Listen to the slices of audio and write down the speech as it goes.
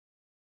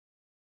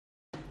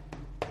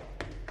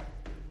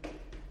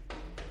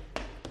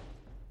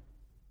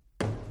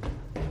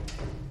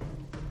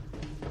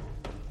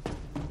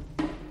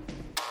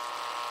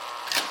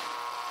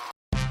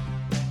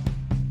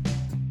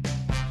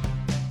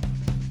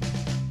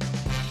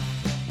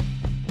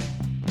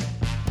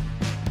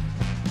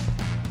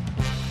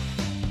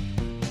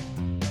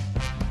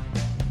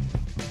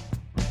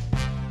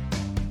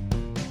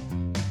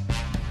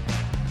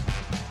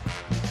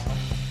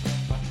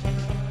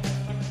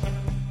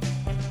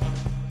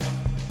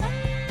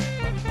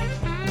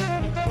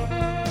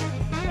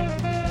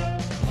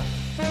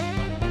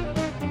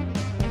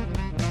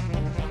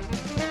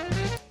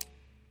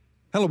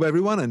Hello,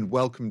 everyone, and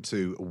welcome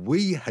to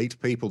We Hate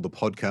People, the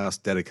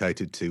podcast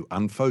dedicated to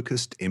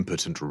unfocused,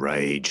 impotent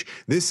rage.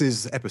 This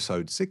is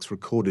episode 6,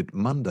 recorded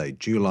Monday,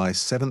 July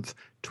 7th,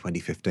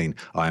 2015.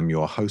 I am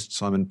your host,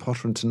 Simon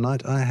Potter, and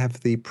tonight I have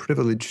the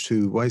privilege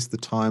to waste the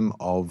time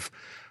of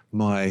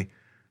my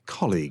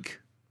colleague,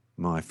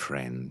 my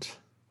friend,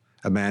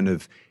 a man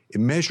of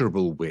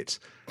immeasurable wit.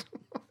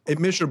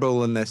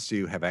 Immeasurable unless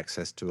you have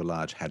access to a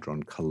Large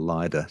Hadron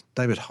Collider.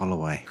 David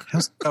Holloway,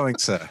 how's it going,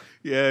 sir?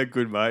 Yeah,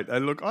 good, mate.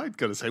 And look, I've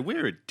got to say,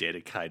 we're a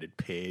dedicated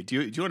pair.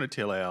 Do you want to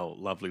tell our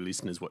lovely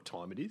listeners what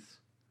time it is?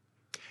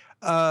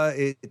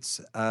 It's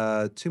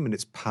 2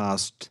 minutes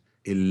past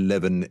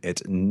 11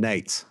 at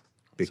night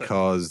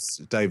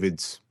because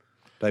David's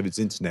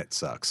internet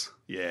sucks.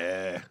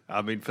 Yeah.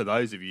 I mean, for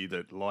those of you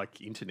that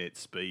like internet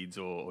speeds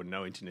or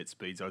no internet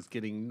speeds, I was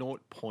getting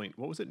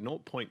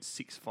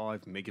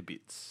 0.65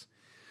 megabits.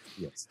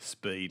 Yes.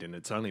 Speed, and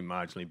it's only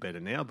marginally better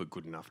now, but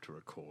good enough to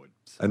record.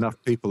 So,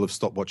 Enough people have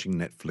stopped watching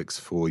Netflix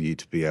for you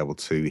to be able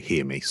to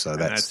hear me, so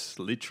that's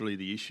literally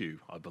the issue,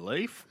 I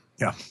believe.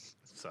 Yeah.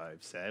 So,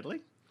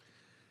 sadly.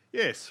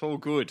 Yes, all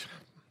good.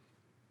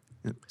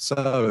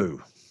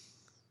 So,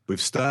 we've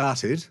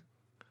started.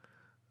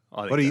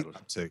 What are you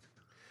up to?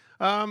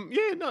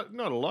 Yeah,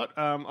 not a lot.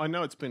 I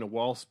know it's been a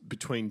while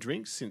between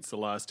drinks since the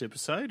last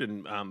episode,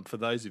 and for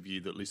those of you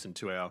that listen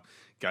to our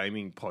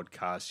gaming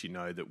podcast, you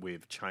know that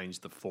we've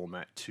changed the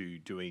format to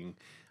doing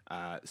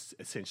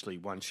essentially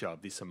one show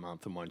of this a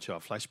month and one show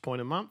of Flashpoint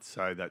a month,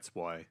 so that's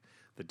why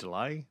the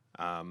delay.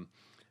 And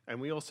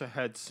we also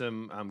had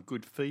some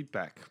good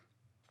feedback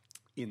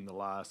in the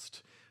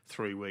last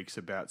 3 weeks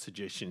about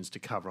suggestions to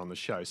cover on the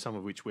show, some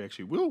of which we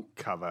actually will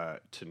cover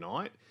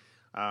tonight.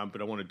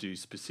 But I want to do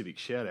specific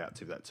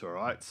shout-outs if that's all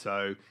right.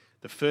 So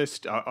the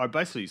first, I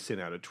basically sent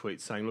out a tweet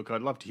saying, look,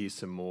 I'd love to hear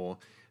some more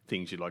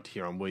things you'd like to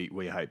hear on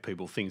We Hate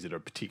People, things that are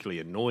particularly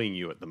annoying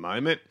you at the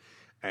moment.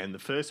 And the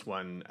first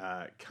one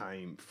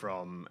came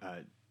from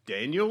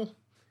Daniel.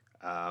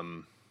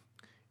 I'm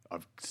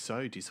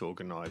so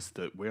disorganised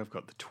that where I've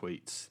got the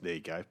tweets, there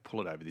you go, pull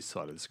it over this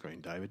side of the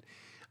screen, David.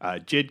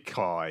 Jed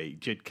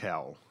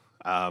Cal.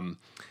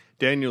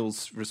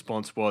 Daniel's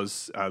response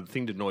was, the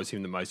thing that annoys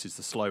him the most is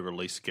the slow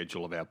release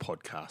schedule of our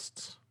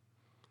podcasts.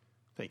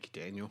 Thank you,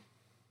 Daniel.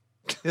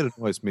 It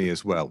annoys me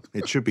as well.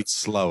 It should be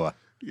slower.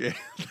 Yeah,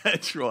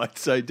 that's right.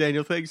 So,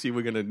 Daniel, thanks you.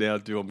 We're going to now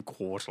do them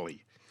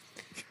quarterly.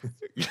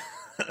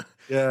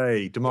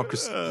 Yay,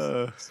 democracy.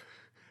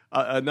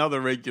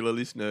 Another regular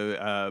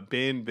listener,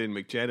 Ben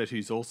McJanet,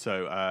 who's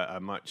also a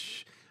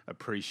much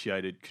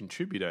appreciated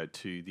contributor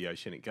to the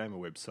Oceanic Gamer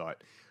website.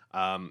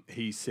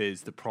 He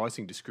says the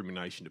pricing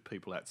discrimination to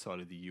people outside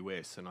of the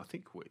US, and I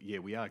think,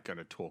 we are going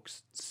to talk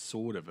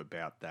sort of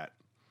about that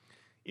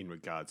in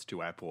regards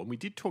to Apple, and we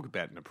did talk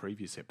about it in a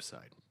previous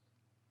episode.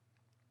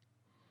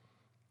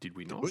 Did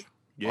we not?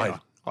 Yeah,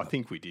 I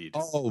think we did.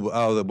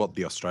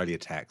 The Australia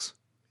tax?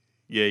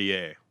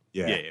 Yeah,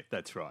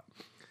 that's right.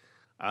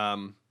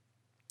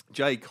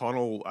 Jay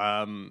Connell,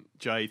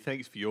 Jay,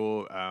 thanks for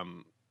your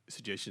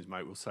suggestions,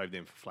 mate. We'll save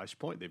them for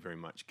Flashpoint. They're very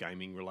much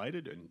gaming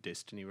related and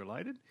Destiny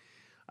related.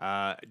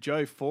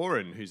 Joe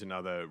Foran, who's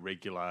another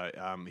regular,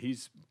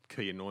 his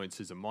key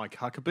annoyances are Mike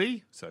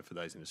Huckabee. So for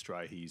those in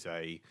Australia,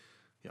 I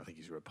think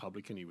he's a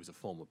Republican. He was a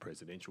former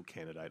presidential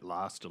candidate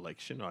last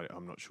election.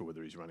 I'm not sure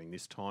whether he's running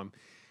this time.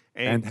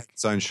 And had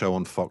his own show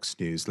on Fox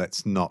News.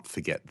 Let's not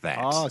forget that.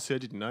 Oh, so I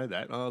didn't know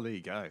that. Oh, there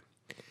you go.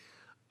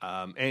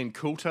 Ann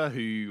Coulter,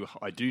 who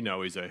I do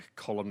know is a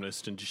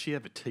columnist. And does she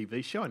have a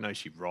TV show? I know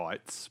she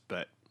writes,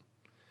 but...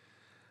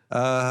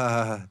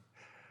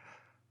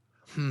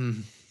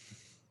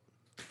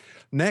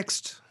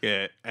 Next.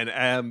 Yeah,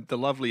 and the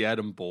lovely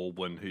Adam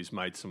Baldwin, who's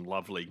made some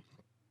lovely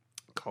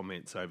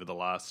comments over the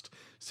last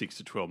 6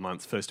 to 12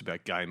 months, first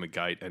about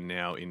Gamergate and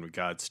now in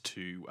regards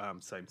to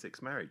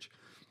same-sex marriage.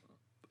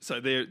 So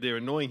they're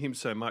annoying him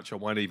so much I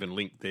won't even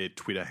link their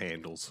Twitter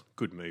handles.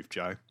 Good move,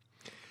 Joe.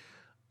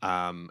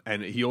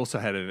 And he also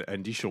had an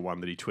additional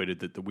one that he tweeted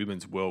that the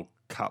Women's World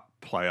Cup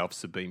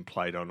playoffs have been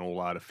played on all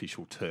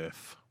artificial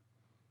turf.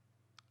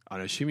 I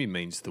assume he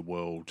means the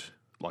world...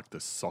 like the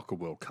Soccer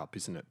World Cup,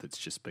 isn't it? That's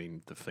just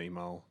been the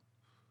female.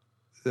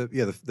 The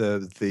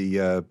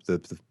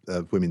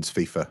women's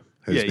FIFA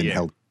has been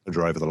held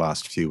over the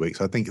last few weeks.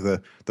 I think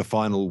the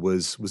final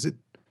was it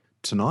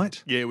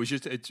tonight? Yeah, it was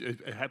just it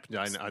happened.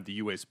 The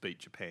US beat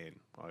Japan.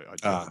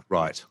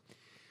 Right.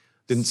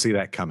 Didn't see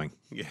that coming.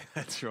 Yeah,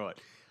 that's right.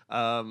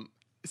 And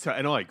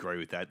I agree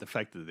with that. The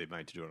fact that they're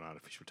made to do an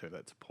artificial turf,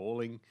 that's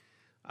appalling.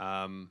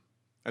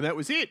 And that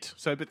was it.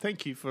 So, but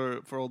thank you for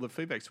all the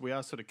feedback. So we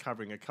are sort of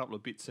covering a couple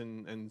of bits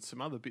and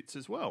some other bits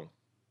as well.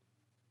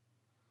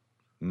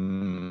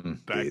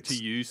 Back to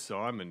you,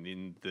 Simon,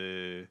 in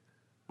the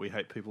We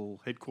Hate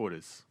People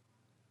headquarters.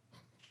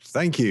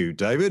 Thank you,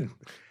 David.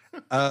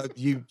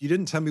 You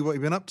didn't tell me what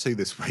you've been up to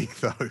this week,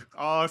 though.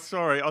 Oh,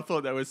 sorry. I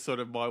thought that was sort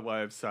of my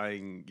way of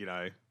saying,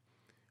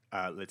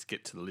 let's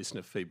get to the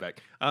listener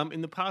feedback.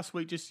 In the past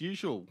week, just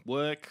usual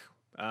work.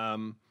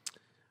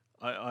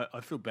 I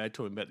feel bad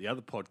talking about the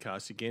other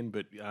podcast again,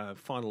 but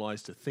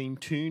finalised a theme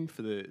tune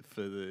for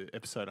the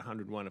episode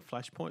 101 of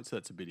Flashpoint, so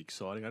that's a bit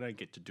exciting. I don't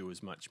get to do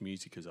as much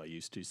music as I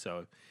used to,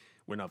 so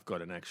when I've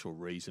got an actual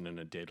reason and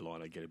a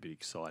deadline, I get a bit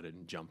excited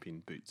and jump in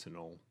boots and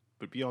all.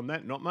 But beyond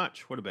that, not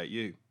much. What about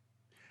you?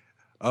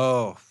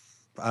 Oh,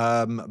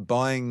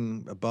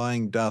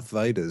 buying Darth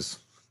Vader's.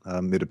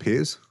 It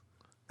appears.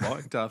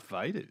 Like Darth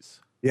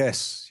Vader's.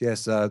 Yes.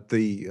 I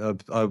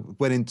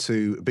went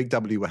into Big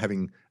W. Were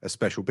having a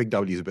special. Big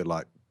W is a bit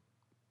like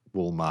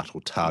Walmart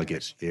or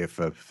Target here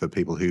for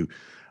people who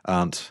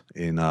aren't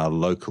in our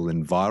local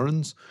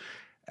environs,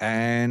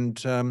 and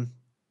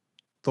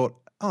thought,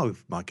 oh,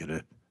 might get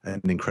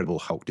an Incredible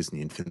Hulk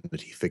Disney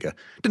Infinity figure.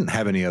 Didn't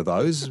have any of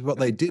those. What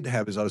they did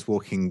have, as I was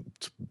walking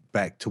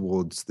back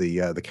towards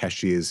the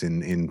cashiers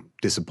in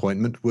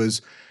disappointment,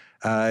 was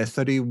a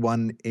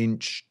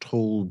 31-inch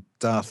tall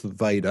Darth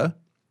Vader.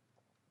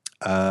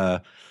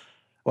 Well,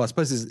 I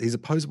suppose he's a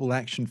posable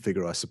action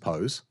figure, I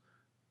suppose.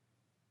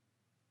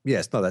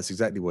 Yes, no, that's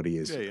exactly what he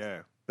is.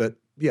 Yeah. But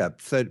yeah,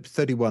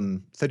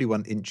 31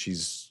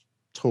 inches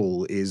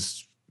tall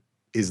is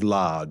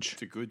large.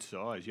 It's a good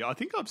size. Yeah, I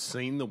think I've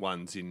seen the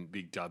ones in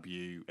Big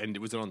W, and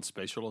was it on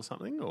special or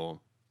something? Or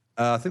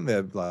I think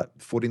they're like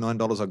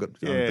 $49. I got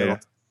they're on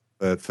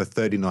for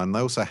 $39. They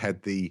also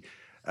had the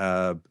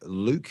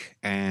Luke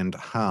and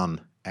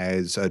Han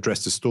as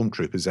dressed as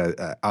stormtroopers,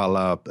 a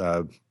la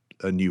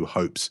A New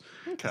Hope's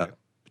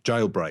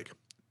jailbreak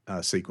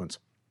sequence,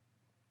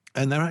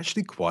 and they're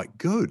actually quite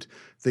good.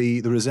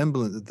 The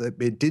resemblance,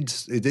 it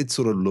did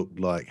sort of look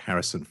like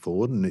Harrison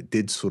Ford, and it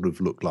did sort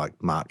of look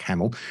like Mark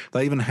Hamill.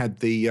 They even had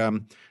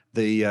the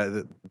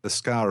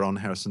scar on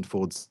Harrison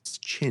Ford's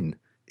chin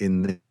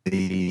in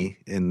the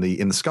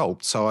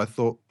sculpt. So I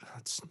thought,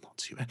 that's not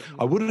too bad.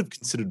 I would have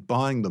considered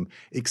buying them,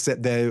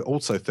 except they're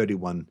also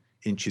 31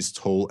 inches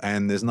tall,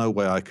 and there's no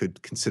way I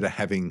could consider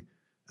having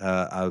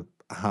a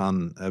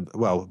Han.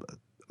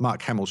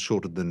 Mark Hamill's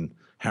shorter than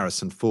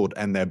Harrison Ford,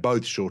 and they're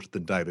both shorter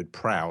than David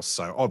Prowse.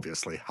 So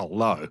obviously,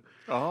 hello.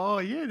 Oh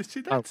yeah,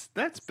 see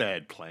that's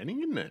bad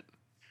planning, isn't it?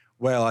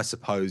 Well, I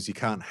suppose you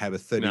can't have a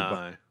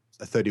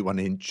 31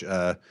 inch,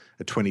 a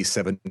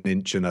 27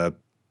 inch, and a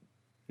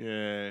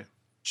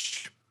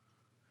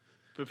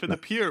But for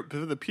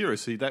the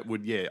purist, see, that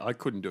would I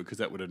couldn't do it because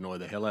that would annoy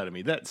the hell out of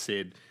me. That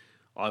said,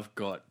 I've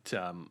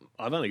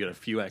only got a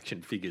few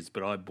action figures,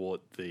 but I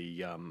bought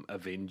the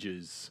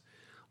Avengers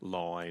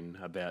line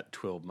about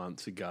 12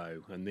 months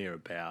ago, and they're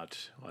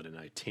about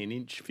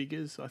 10-inch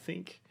figures, I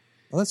think.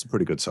 Well, that's a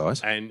pretty good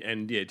size.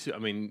 And yeah, I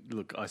mean,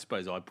 look, I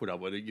suppose I put up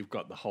with it. You've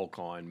got the Hulk,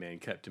 Iron Man,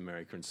 Captain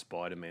America, and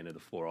Spider-Man are the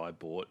four I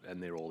bought,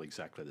 and they're all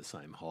exactly the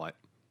same height,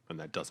 and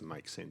that doesn't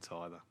make sense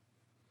either.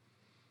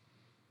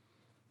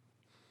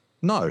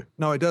 No,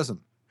 it doesn't.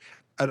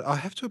 And I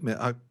have to admit,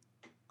 hang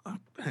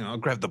on, I'll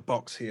grab the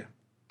box here.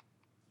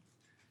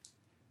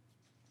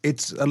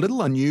 It's a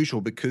little unusual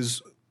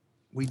because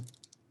we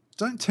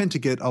don't tend to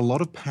get a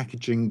lot of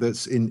packaging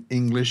that's in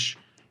English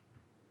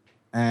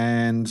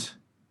and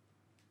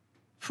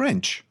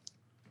French.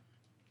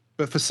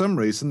 But for some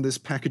reason, this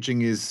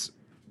packaging is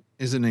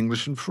in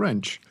English and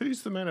French.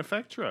 Who's the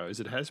manufacturer? Is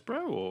it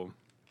Hasbro or?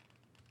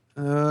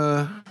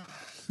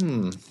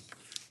 Do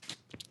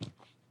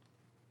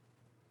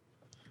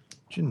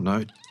you know,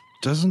 it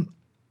doesn't.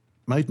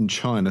 Made in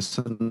China,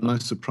 so no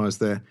surprise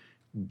there.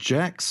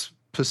 Jack's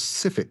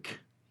Pacific.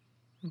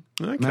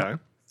 Okay.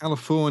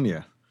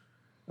 California.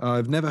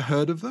 I've never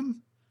heard of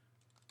them.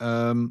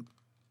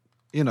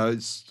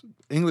 It's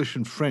English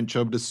and French.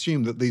 I would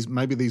assume that these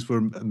were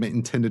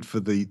intended for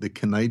the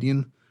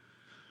Canadian,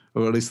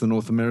 or at least the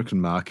North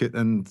American market,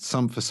 and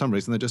for some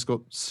reason they just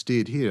got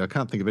steered here. I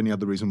can't think of any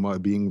other reason why it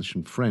would be English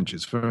and French.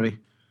 It's very,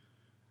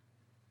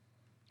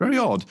 very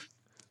odd.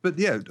 But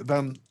yeah,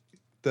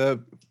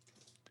 the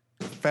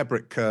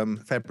fabric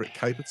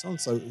cape it's on,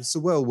 so it's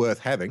well worth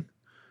having,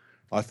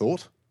 I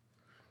thought,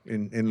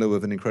 in lieu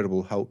of an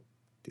Incredible Hulk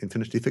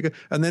Infinity figure.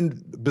 And then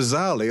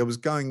bizarrely, I was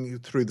going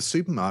through the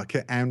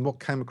supermarket, and what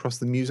came across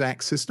the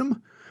Muzak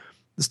system?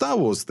 The Star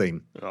Wars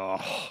theme.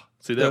 Oh,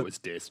 see, that was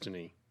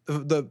Destiny.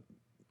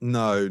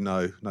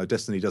 No,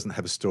 Destiny doesn't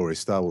have a story.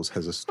 Star Wars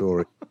has a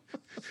story.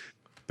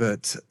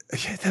 But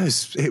yeah,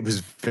 it was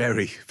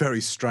very,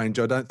 very strange.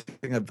 I don't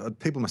think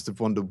people must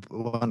have wondered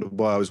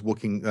why I was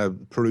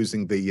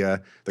perusing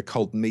the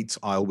cold meats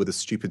aisle with a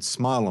stupid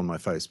smile on my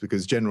face,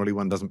 because generally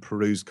one doesn't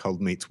peruse cold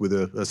meats with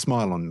a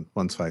smile on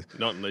one's face.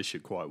 Not unless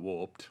you're quite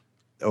warped,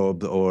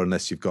 or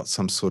unless you've got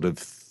some sort of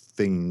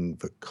thing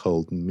for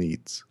cold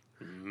meats.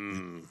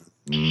 Mm.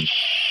 You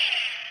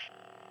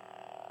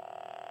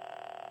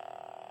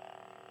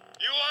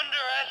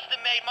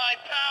underestimate my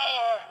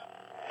power.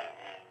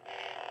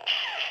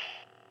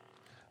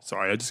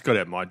 Sorry, I just got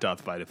out my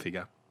Darth Vader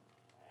figure.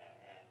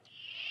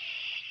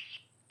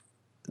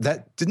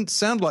 That didn't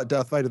sound like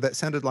Darth Vader. That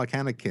sounded like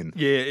Anakin.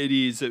 Yeah, it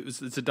is.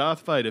 It's a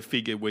Darth Vader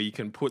figure where you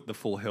can put the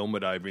full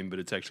helmet over him, but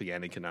it's actually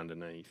Anakin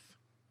underneath.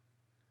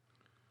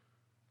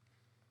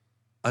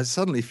 I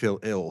suddenly feel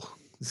ill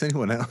Does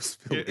anyone else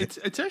feel Yeah,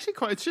 it's actually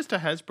quite. It's just a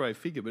Hasbro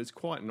figure, but it's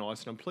quite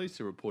nice, and I'm pleased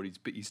to report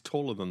he's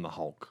taller than the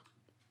Hulk.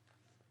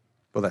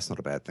 Well, that's not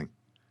a bad thing.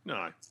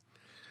 No.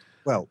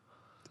 Well,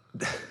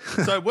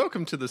 So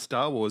welcome to the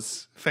Star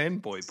Wars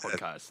fanboy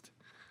podcast.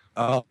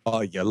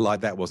 yeah,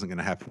 like that wasn't going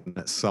to happen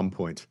at some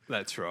point.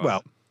 That's right.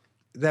 Well,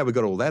 now we've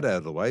got all that out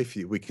of the way.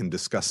 We can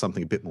discuss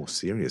something a bit more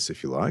serious,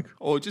 if you like.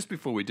 or just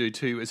before we do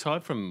too,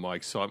 aside from my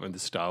excitement of the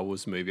Star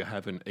Wars movie, I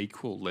have an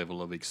equal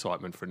level of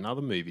excitement for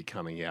another movie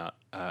coming out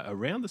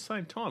around the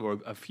same time or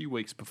a few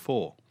weeks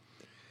before,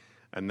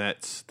 and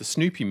that's the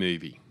Snoopy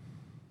movie.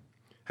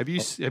 Have you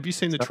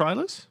seen the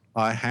trailers?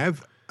 I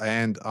have,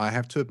 and I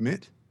have to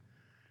admit,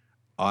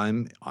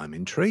 I'm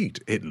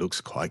intrigued. It looks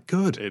quite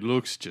good. It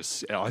looks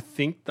just. I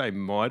think they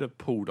might have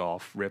pulled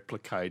off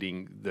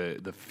replicating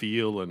the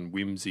feel and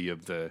whimsy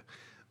of the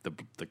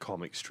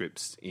comic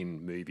strips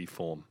in movie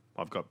form.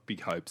 I've got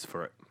big hopes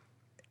for it.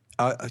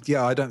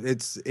 Yeah, I don't.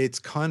 It's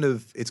kind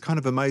of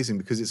amazing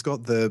because it's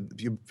got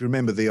you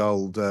remember the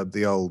old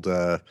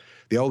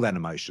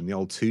animation, the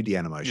old 2D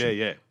animation.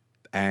 Yeah.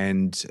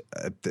 And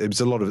there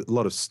was a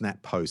lot of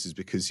snap poses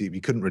because you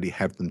couldn't really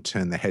have them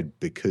turn their head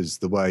because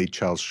the way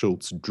Charles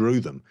Schultz drew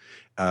them,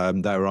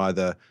 they were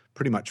either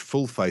pretty much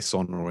full face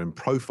on or in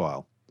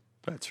profile.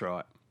 That's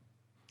right.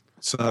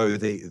 So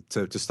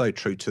to stay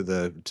true to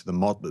the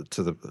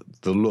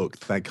look,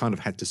 they kind of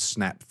had to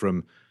snap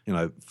from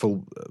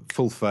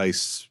full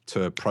face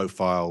to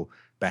profile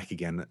back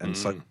again, and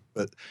so.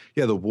 But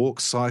yeah, the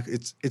walk cycle,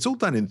 it's all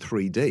done in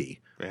 3D.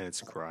 Yeah, it's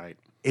great.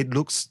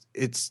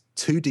 It's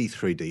 2D,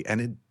 3D,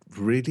 and it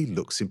really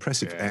looks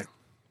impressive. Yeah. And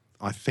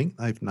I think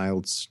they've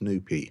nailed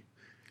Snoopy.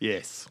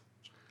 Yes.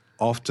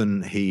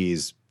 Often he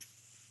is.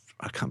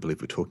 I can't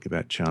believe we're talking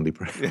about Charlie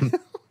Brown.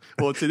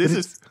 Well, so this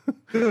is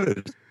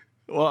Good.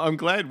 Well, I'm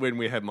glad when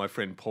we had my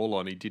friend Paul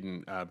on, he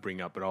didn't bring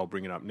up, but I'll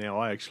bring it up now.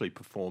 I actually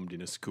performed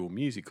in a school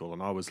musical,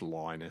 and I was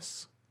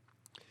Linus.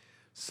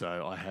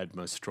 So I had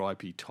my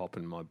stripy top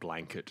and my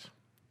blanket.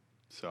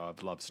 So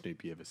I've loved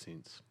Snoopy ever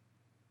since.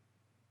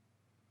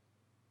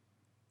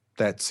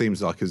 That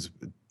seems like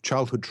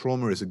childhood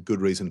trauma is a good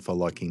reason for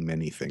liking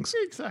many things.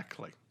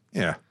 Exactly.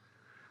 Yeah.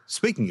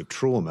 Speaking of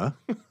trauma,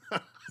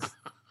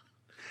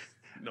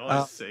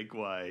 Nice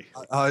segue.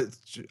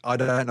 I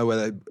don't know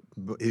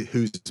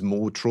who's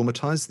more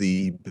traumatized,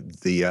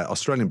 the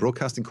Australian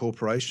Broadcasting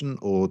Corporation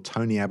or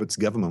Tony Abbott's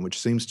government, which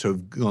seems to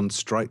have gone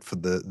straight for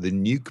the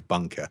nuke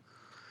bunker.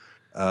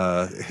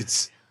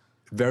 It's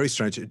very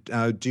strange.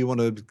 Do you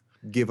want to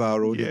give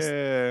our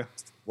audience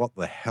what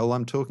the hell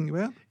I'm talking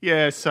about?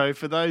 Yeah, so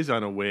for those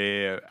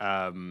unaware,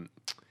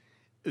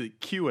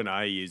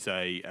 Q&A is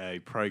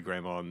a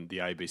program on the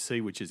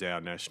ABC, which is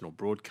our national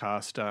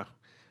broadcaster.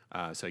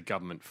 So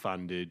government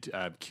funded.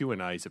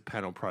 Q&A is a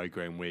panel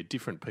program where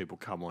different people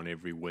come on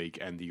every week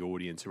and the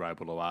audience are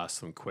able to ask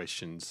them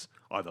questions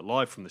either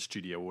live from the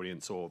studio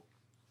audience or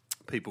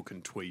people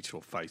can tweet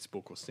or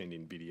Facebook or send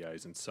in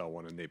videos and so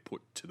on, and they're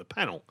put to the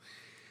panel.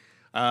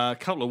 A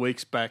couple of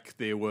weeks back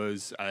there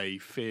was a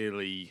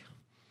fairly,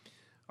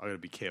 I've got to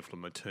be careful of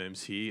my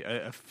terms here,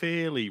 a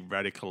fairly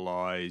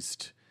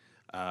radicalised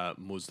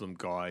Muslim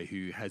guy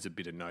who has a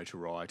bit of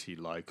notoriety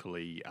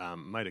locally,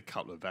 made a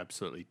couple of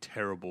absolutely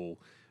terrible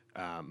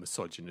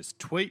misogynist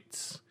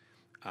tweets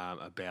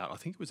about, I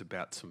think it was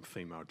about some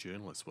female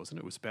journalists, wasn't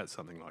it? It was about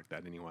something like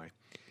that anyway.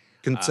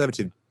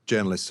 Conservative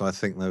journalists, I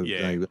think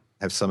they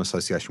have some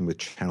association with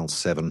Channel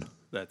 7.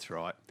 That's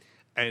right.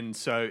 And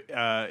so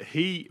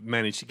he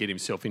managed to get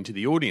himself into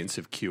the audience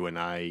of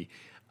Q&A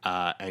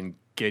and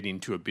get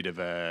into a bit of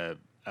a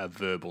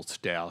verbal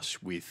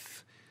stoush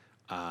with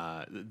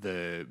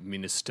the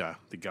minister,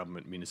 the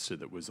government minister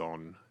that was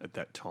on at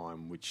that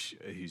time,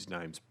 whose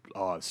name's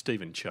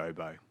Stephen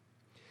Chobo.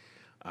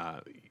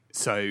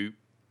 So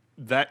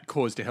that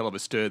caused a hell of a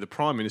stir. The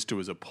Prime Minister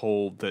was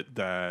appalled that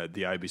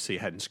the ABC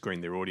hadn't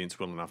screened their audience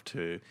well enough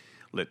to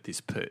let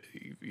this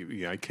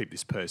keep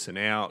this person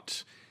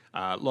out.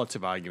 Lots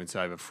of arguments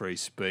over free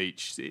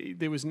speech.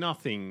 There was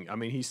nothing. I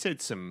mean, he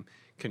said some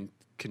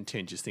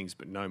contentious things,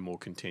 but no more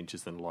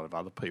contentious than a lot of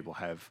other people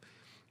have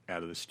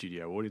out of the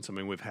studio audience. I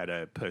mean, we've had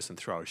a person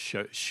throw a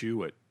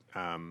shoe at,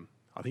 I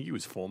think he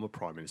was former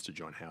Prime Minister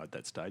John Howard at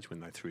that stage when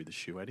they threw the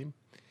shoe at him.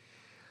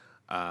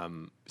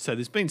 So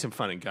there's been some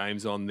fun and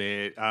games on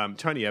there.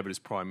 Tony Abbott as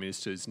Prime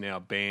Minister has now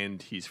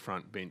banned his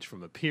front bench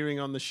from appearing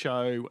on the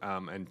show.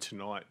 And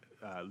tonight,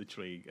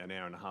 literally an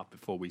hour and a half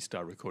before we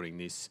start recording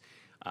this,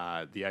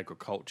 the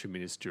Agriculture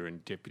Minister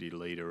and Deputy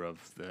Leader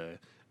of the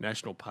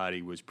National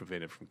Party was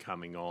prevented from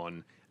coming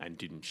on and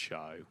didn't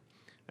show.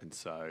 And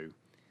so,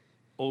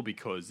 all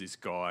because this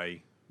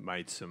guy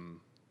made some,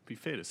 be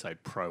fair to say,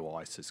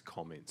 pro-ISIS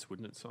comments,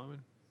 wouldn't it,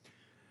 Simon?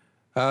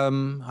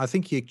 I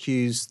think he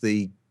accused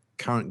the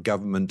current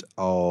government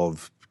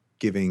of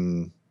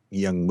giving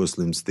young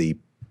Muslims the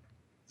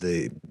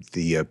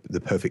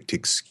perfect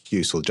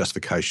excuse or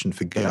justification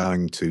for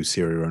going to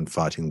Syria and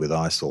fighting with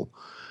ISIL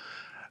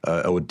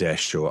or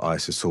Daesh or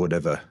ISIS or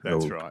whatever.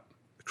 That's or right.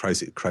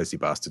 Crazy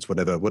bastards,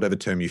 whatever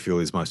term you feel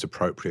is most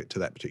appropriate to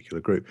that particular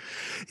group.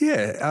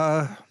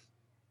 Yeah,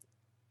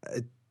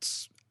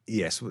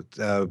 Yes,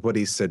 what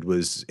he said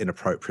was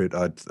inappropriate.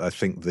 I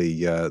think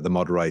the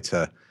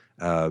moderator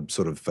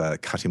sort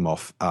of cut him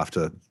off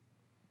after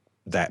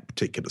that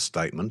particular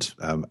statement,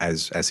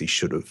 as he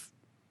should have.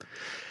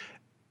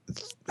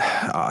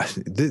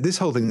 This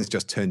whole thing has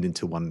just turned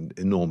into one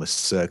enormous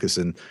circus,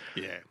 and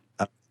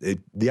the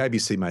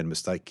ABC made a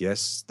mistake.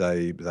 Yes,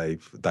 they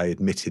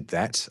admitted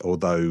that,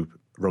 although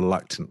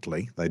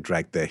reluctantly. They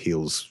dragged their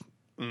heels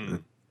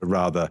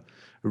rather,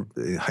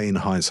 in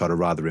hindsight, a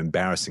rather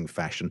embarrassing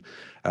fashion.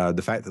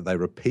 The fact that they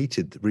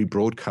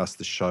rebroadcast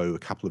the show a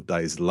couple of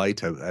days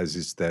later, as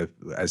is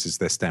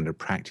their standard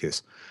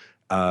practice,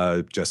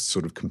 just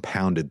sort of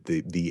compounded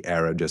the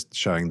error, just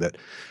showing that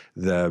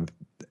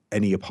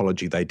any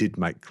apology they did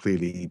make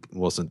clearly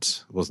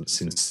wasn't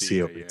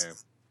sincere. Yeah.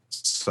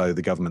 So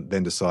the government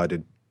then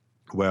decided,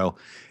 well,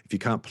 if you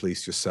can't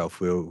police yourself,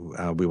 we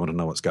want to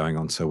know what's going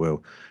on.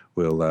 So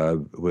we'll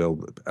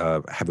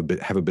have a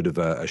bit of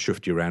a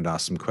shufty around,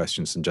 ask some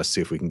questions, and just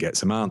see if we can get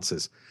some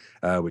answers.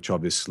 Which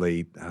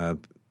obviously,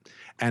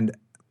 and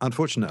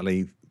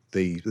unfortunately,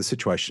 the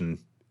situation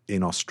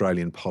in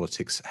Australian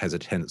politics has a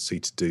tendency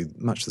to do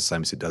much the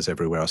same as it does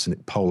everywhere else, and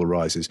it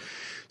polarises.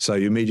 So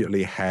you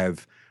immediately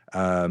have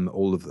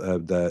all of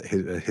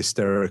the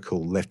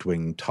hysterical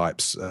left-wing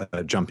types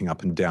jumping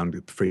up and down,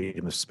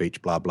 freedom of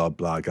speech, blah, blah,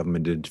 blah,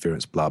 government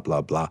interference, blah,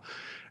 blah, blah.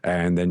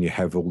 And then you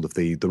have all of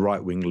the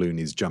right-wing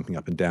loonies jumping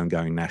up and down,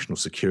 going national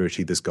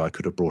security. This guy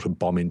could have brought a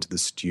bomb into the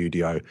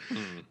studio,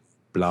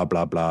 blah,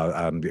 blah,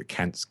 blah,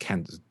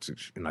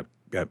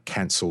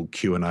 cancel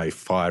Q&A,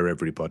 fire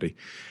everybody.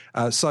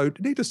 So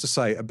needless to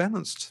say, a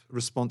balanced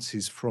response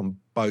is from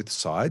both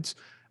sides.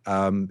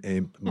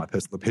 In my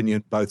personal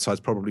opinion, both sides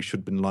probably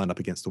should have been lined up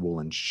against the wall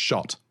and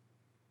shot.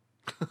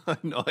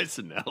 Nice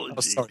analogy.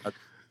 Oh, sorry.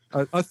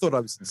 I thought I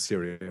was in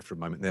Syria for a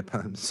moment there.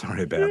 I'm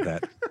sorry about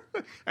that.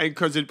 And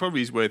because it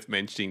probably is worth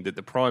mentioning that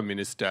the Prime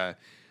Minister,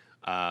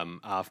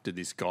 after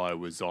this guy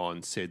was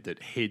on, said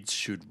that heads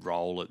should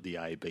roll at the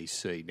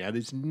ABC. Now,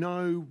 there's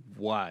no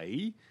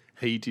way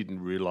he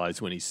didn't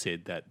realise when he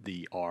said that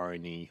the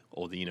irony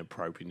or the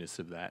inappropriateness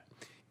of that,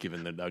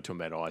 given that they're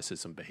talking about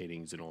ISIS and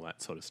beheadings and all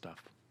that sort of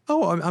stuff.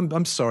 Oh,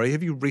 I'm sorry.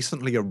 Have you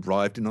recently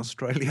arrived in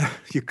Australia?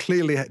 You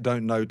clearly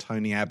don't know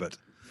Tony Abbott.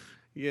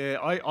 Yeah,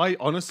 I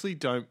honestly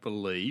don't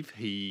believe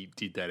he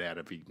did that out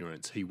of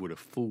ignorance. He would have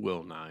full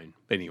well known.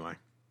 Anyway.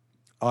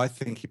 I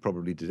think he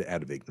probably did it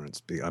out of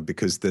ignorance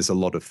because there's a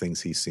lot of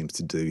things he seems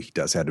to do. He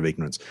does out of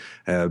ignorance.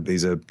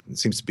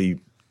 Seems to be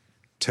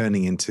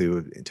turning into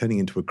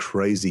a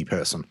crazy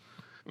person.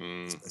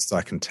 As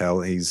I can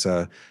tell, he's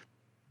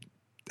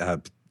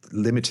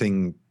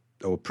limiting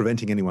or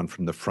preventing anyone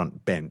from the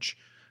front bench.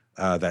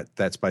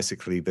 That's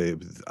basically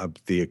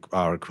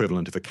our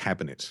equivalent of a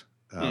cabinet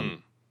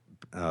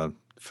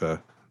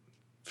for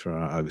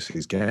our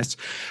overseas guests.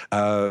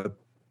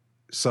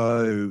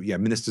 So yeah,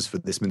 ministers for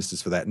this,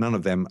 ministers for that. None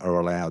of them are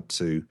allowed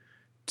to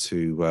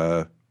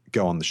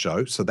go on the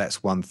show. So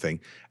that's one thing.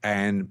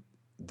 And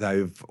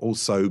they've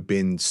also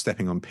been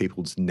stepping on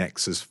people's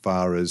necks as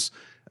far as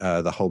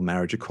the whole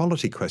marriage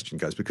equality question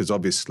goes, because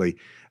obviously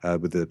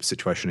with the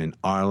situation in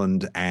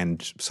Ireland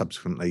and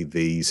subsequently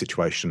the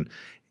situation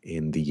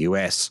in the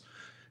US,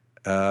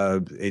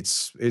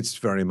 it's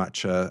very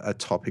much a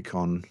topic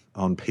on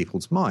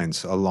people's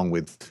minds, along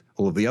with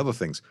all of the other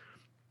things.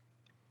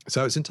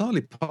 So it's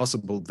entirely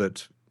possible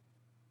that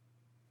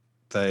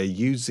they're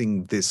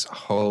using this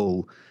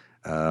whole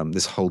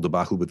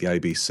debacle with the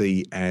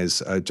ABC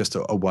as just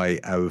a way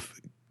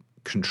of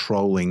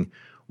controlling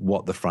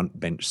what the front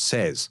bench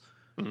says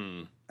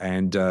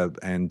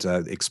and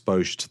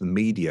exposure to the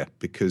media,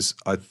 because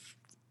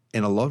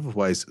in a lot of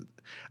ways,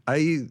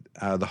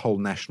 the whole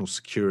national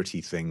security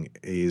thing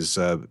is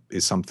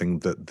something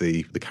that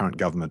the current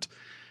government,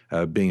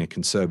 being a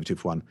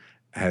conservative one,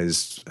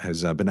 has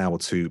been able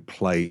to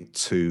play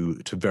to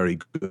very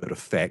good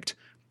effect,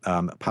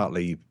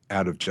 partly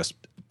out of just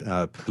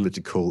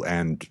political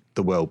and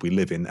the world we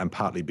live in, and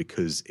partly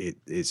because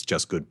it's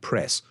just good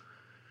press.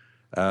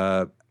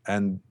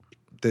 And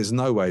there's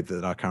no way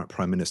that our current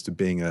Prime Minister,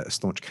 being a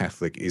staunch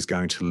Catholic, is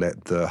going to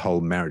let the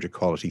whole marriage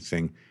equality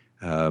thing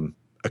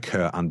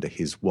occur under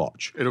his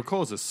watch. It'll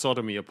cause a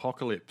sodomy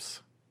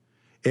apocalypse.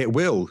 It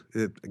will.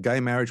 Gay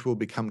marriage will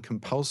become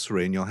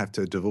compulsory, and you'll have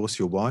to divorce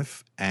your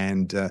wife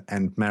and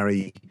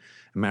marry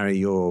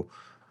your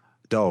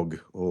dog.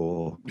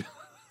 Or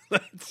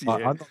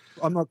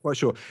I'm not quite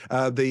sure.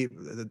 I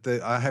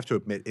have to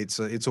admit,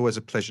 it's always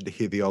a pleasure to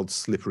hear the old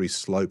slippery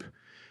slope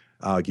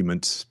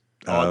argument.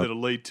 That'll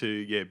lead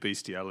to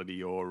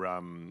bestiality or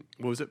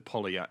what was it,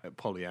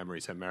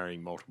 polyamory, so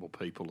marrying multiple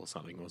people or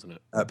something, wasn't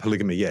it?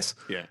 Polygamy, yes.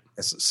 Yeah.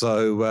 Yes.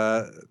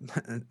 So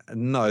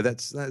no,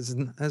 that's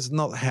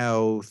not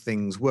how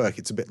things work.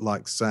 It's a bit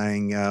like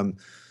saying,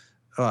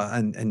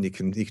 and you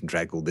can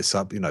drag all this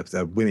up. You know,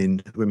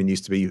 women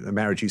used to be,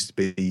 marriage used to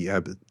be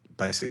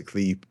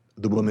basically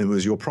the woman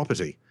was your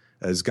property,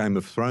 as Game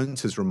of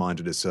Thrones has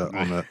reminded us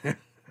on a.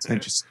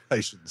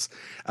 Occasions.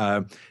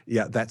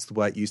 That's the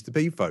way it used to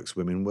be, folks.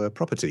 Women were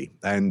property,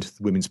 and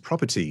women's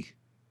property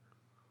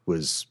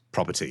was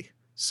property.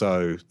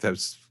 So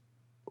that's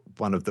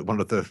one of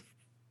the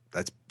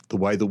that's the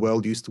way the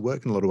world used to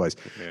work in a lot of ways.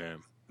 Yeah.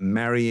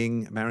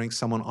 Marrying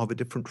someone of a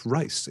different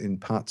race in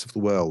parts of the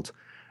world.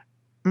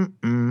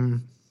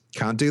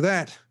 Can't do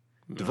that.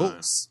 No.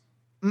 Divorce.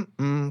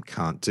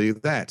 Can't do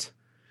that.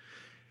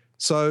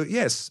 So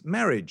yes,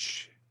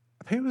 marriage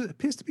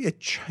appears to be a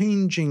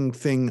changing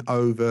thing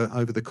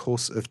over the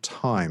course of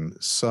time.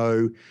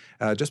 So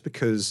just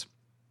because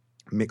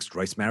mixed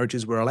race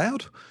marriages were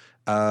allowed,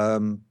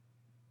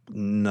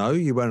 no,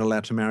 you weren't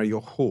allowed to marry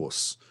your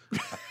horse.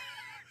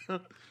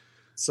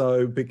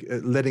 So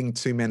letting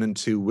two men and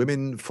two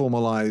women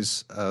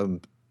formalize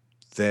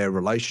their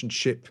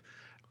relationship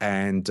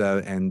and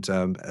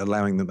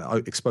allowing them,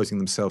 exposing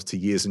themselves to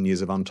years and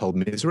years of untold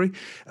misery.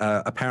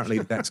 Apparently,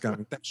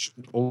 that should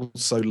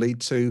also lead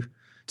to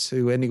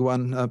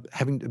anyone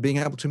being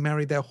able to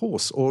marry their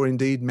horse, or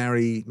indeed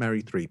marry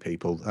three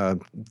people.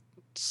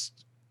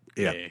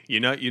 Yeah, you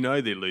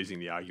know they're losing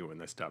the argument when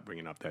they start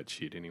bringing up that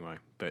shit anyway.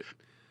 But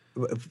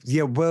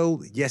yeah,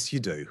 well, yes, you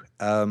do.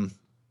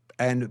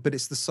 But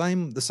it's the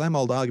same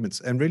old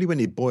arguments. And really, when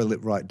you boil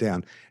it right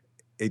down,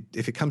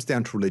 if it comes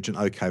down to religion,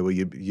 okay, well,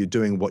 you're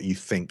doing what you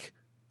think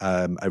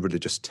a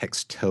religious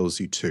text tells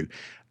you to.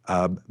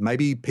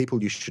 Maybe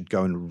you should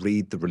go and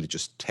read the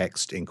religious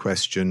text in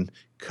question,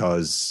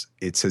 because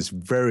it says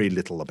very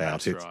little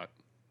about it. Right.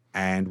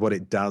 And what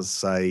it does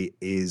say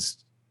is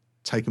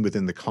taken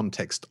within the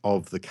context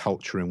of the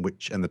culture in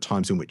which and the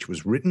times in which it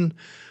was written,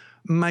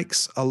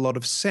 makes a lot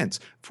of sense.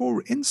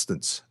 For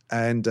instance,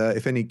 and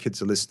if any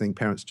kids are listening,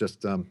 parents,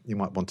 just you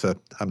might want to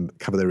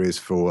cover their ears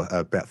for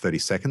about 30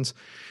 seconds.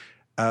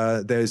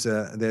 There's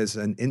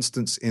an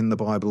instance in the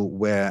Bible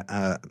where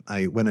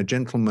when a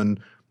gentleman,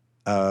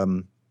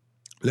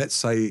 let's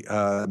say,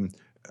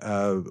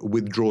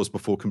 withdraws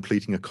before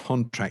completing a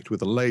contract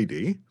with a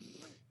lady.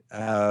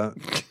 So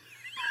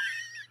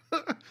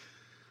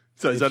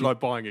is that like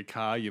buying a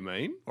car, you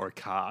mean, or a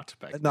cart?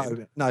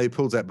 No, he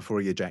pulls out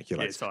before he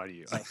ejaculates.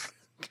 Yes,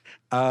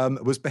 I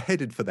do. Was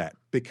beheaded for that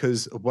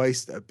because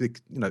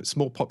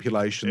small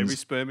populations. Every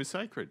sperm is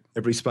sacred.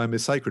 Every sperm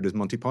is sacred, as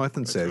Monty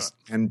Python says,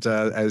 right. And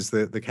as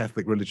the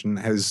Catholic religion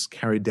has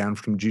carried down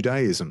from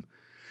Judaism.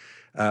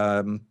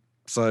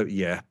 So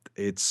yeah,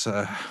 it's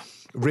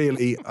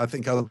really, I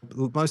think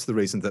most of the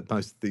reason that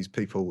most of these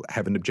people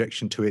have an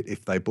objection to it,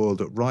 if they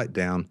boiled it right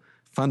down,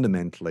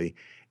 fundamentally,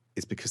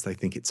 is because they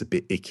think it's a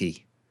bit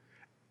icky.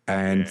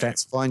 And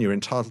that's fine. You're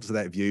entitled to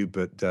that view,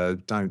 but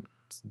don't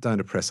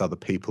oppress other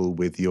people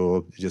with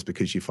just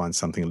because you find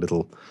something a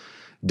little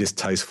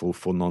distasteful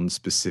for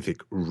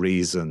non-specific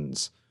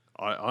reasons.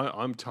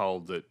 I'm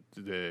told that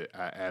the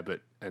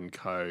Abbott and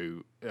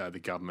co, the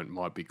government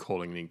might be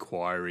calling an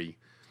inquiry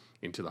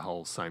into the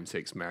whole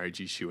same-sex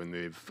marriage issue, and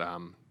they've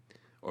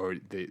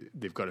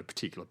got a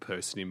particular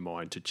person in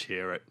mind to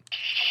chair it.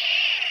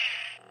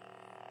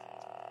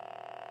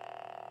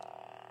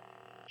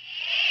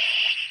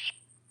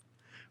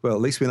 Well,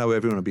 at least we know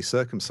everyone will be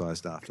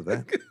circumcised after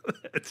that.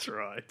 That's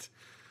right.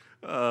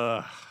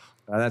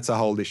 That's a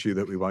whole issue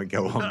that we won't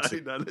go on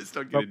to. No, let's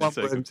not get into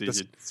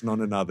circumcision. It's not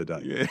another day.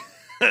 Yeah.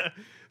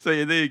 So,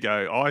 yeah, there you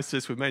go.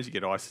 ISIS. We've managed to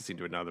get ISIS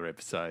into another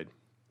episode.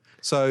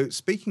 So,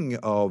 speaking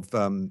of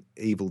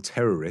evil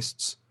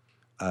terrorists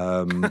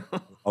of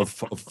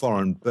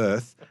foreign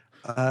birth,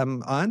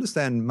 I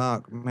understand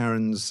Mark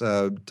Maron's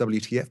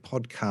WTF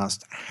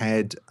podcast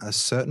had a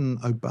certain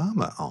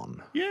Obama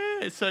on. Yeah,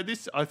 so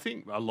this, I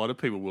think a lot of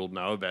people will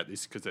know about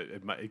this because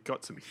it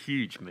got some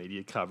huge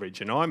media coverage,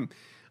 and I'm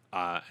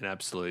an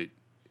absolute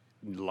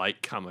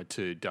latecomer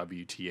to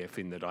WTF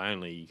in that I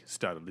only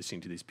started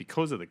listening to this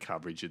because of the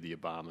coverage of the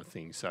Obama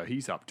thing. So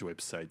he's up to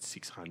episode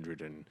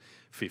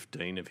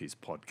 615 of his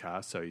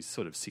podcast, so he's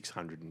sort of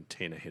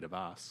 610 ahead of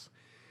us.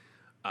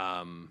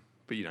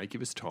 But,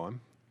 give us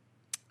time.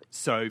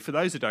 So for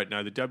those that don't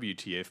know, the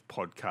WTF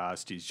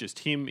podcast is just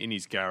him in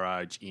his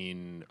garage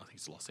in, I think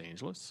it's Los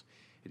Angeles.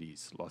 It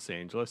is Los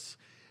Angeles.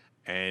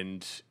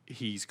 And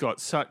he's got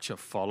such a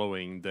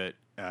following that,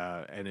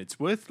 and it's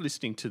worth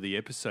listening to the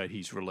episode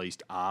he's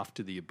released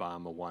after the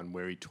Obama one,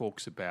 where he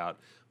talks about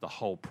the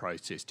whole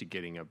process to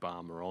getting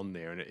Obama on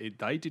there. And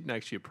they didn't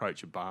actually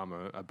approach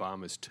Obama.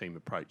 Obama's team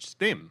approached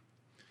them,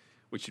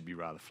 which would be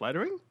rather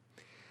flattering.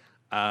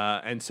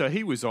 And so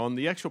he was on.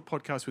 The actual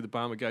podcast with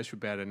Obama goes for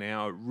about an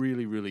hour.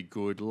 Really, really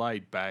good,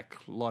 laid back,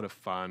 a lot of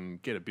fun,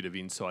 get a bit of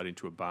insight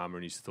into Obama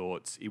and his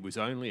thoughts. It was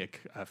only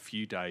a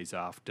few days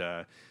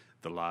after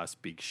the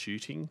last big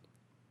shooting.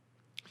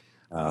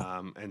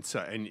 And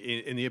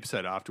in the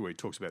episode after where he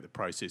talks about the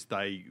process,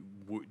 they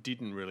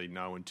didn't really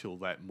know until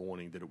that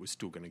morning that it was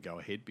still going to go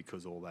ahead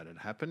because all that had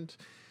happened.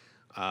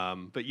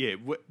 But yeah,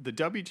 the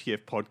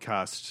WTF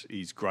podcast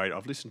is great.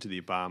 I've listened to the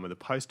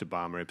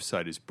post-Obama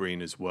episode is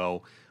brilliant as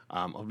well.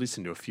 I've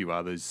listened to a few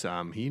others.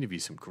 He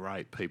interviews some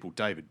great people.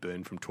 David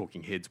Byrne from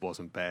Talking Heads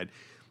wasn't bad.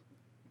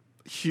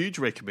 Huge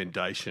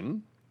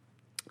recommendation,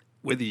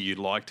 whether you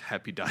liked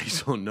Happy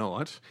Days or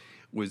not,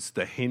 was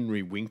the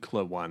Henry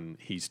Winkler one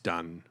he's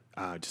done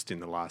just in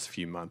the last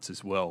few months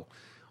as well.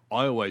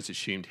 I always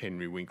assumed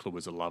Henry Winkler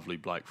was a lovely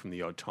bloke from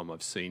the odd time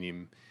I've seen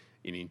him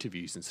in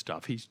interviews and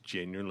stuff. He's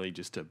genuinely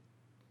just a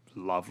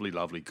lovely,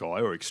 lovely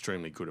guy, or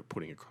extremely good at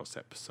putting across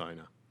that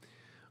persona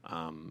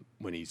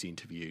when he's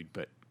interviewed,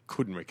 but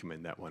couldn't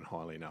recommend that one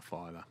highly enough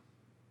either.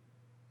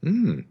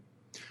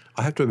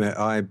 I have to admit,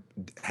 I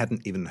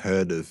hadn't even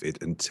heard of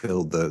it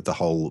until the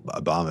whole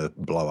Obama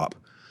blow-up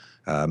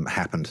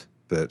happened,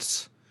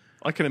 but...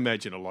 I can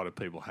imagine a lot of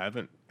people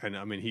haven't. And,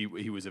 I mean,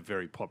 he was a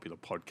very popular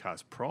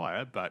podcast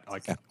prior, but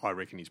I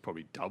reckon he's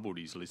probably doubled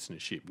his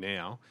listenership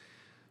now.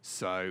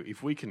 So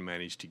if we can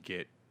manage to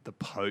get the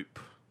Pope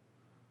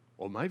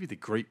or maybe the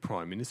Greek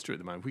Prime Minister at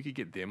the moment, if we could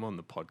get them on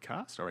the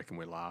podcast, I reckon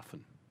we're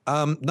laughing.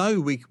 No,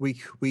 we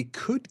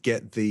could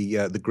get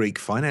the Greek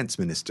Finance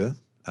Minister.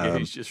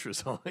 He's just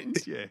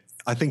resigned, yeah.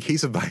 I think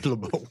he's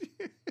available.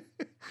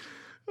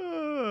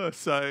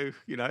 So,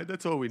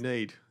 that's all we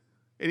need.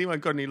 Anyone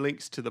got any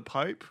links to the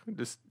Pope?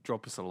 Just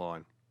drop us a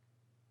line.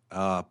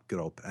 Good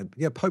old...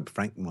 Pope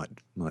Frank might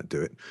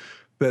do it.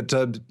 But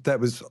that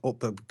was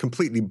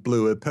completely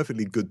blew a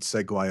perfectly good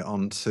segue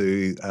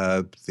onto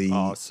the...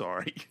 Oh,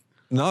 sorry.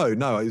 No,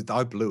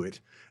 I blew it.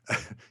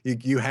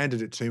 You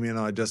handed it to me and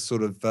I just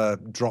sort of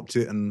dropped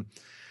it and...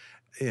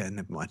 Yeah,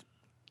 never mind.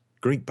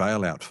 Greek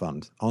bailout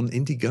fund on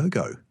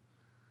Indiegogo.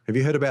 Have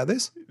you heard about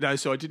this? No,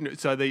 so I didn't...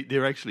 So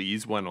there actually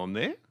is one on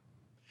there?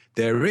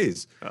 There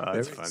is.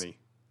 That's funny.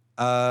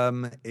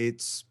 I'm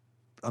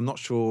not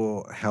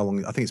sure how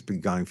long. I think it's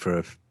been going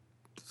for.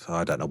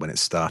 I don't know when it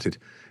started.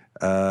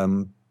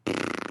 Nope,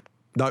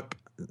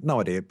 no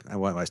idea. I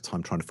won't waste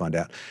time trying to find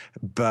out.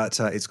 But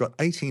it's got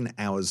 18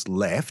 hours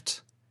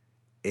left.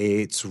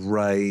 It's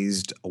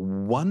raised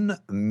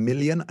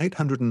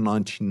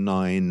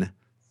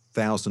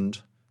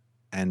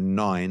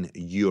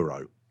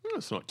 €1,899,009. Oh,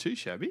 it's not too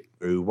shabby.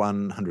 Through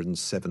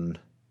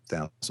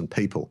 107,000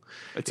 people.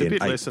 It's a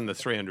bit less than the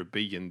 300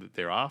 billion that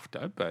they're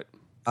after, but.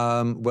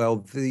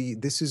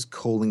 This is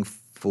calling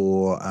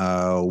for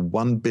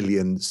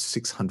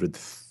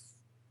 1,600,000,000.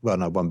 Well,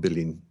 no,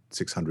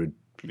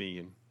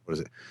 1,600,000,000. What is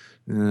it?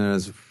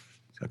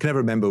 I can never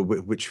remember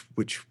which.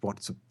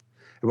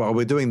 Well,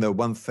 we're doing the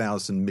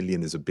 1,000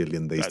 million is a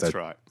billion these days. That's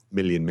right.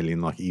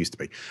 Million like it used to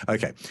be.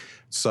 Okay,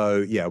 so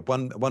yeah,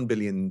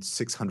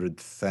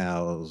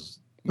 1,600,000,000.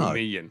 No,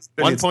 million.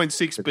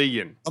 1.6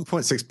 billion.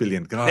 1.6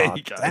 billion. God, there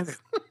you go. Damn it.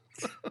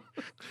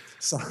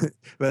 So,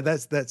 but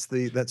that's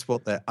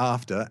what they're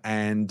after,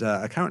 and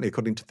currently,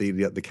 according to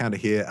the counter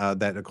here,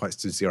 that equates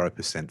to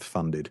 0%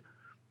 funded.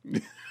 Yeah,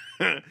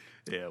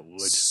 it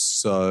would.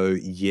 So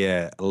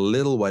yeah, a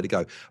little way to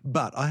go.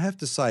 But I have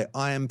to say,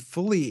 I am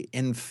fully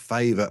in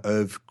favour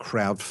of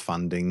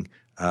crowdfunding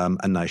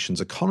a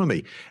nation's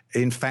economy.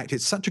 In fact,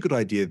 it's such a good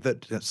idea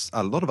that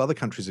a lot of other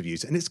countries have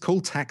used it, and it's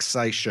called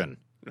taxation.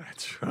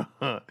 That's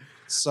right.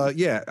 So,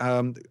 yeah,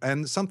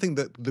 and something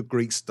that the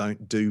Greeks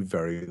don't do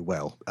very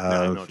well.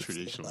 No, not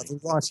traditionally. A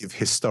variety of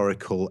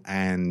historical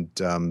and,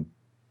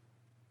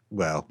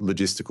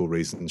 logistical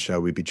reasons,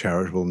 shall we be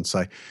charitable and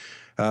say.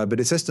 But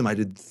it's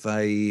estimated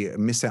they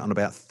miss out on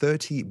about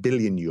 €30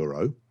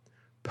 billion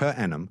per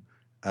annum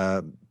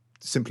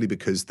simply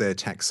because their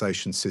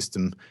taxation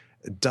system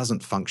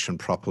doesn't function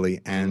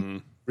properly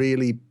and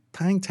really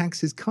paying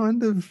tax is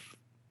kind of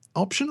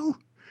optional.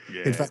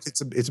 Yeah. In fact,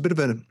 it's a bit of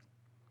a...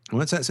 I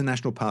won't say it's a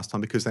national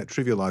pastime because that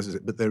trivialises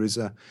it, but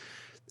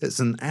it's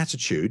an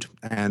attitude,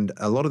 and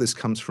a lot of this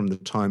comes from the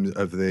time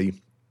of the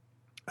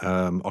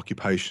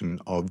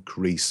occupation of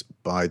Greece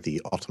by the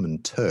Ottoman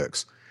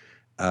Turks,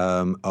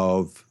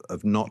 of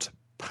not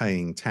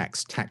paying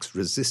tax. Tax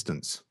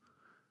resistance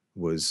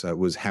was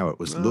how it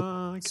was looked.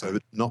 Okay. So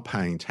not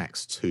paying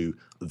tax to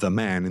the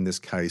man, in this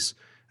case,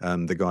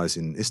 the guys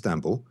in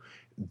Istanbul.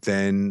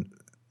 Then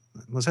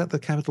was that the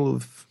capital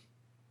of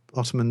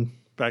Ottoman?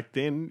 Back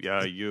then,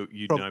 yeah,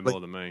 you'd know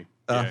more than me.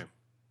 Yeah.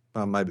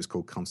 Maybe it's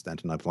called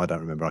Constantinople. I don't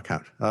remember. I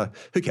can't.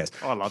 Who cares?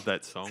 I love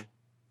that song.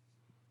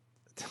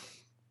 Have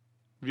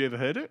you ever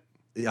heard it?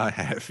 Yeah, I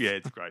have. Yeah,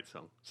 it's a great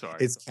song. Sorry.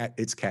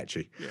 It's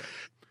catchy. Yeah.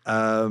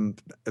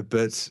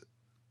 But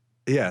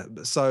yeah,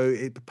 so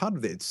part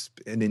of it's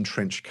an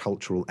entrenched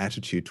cultural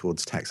attitude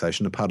towards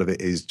taxation. A part of it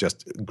is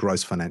just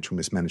gross financial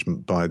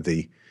mismanagement by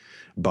the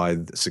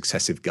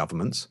successive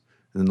governments,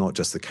 and not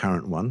just the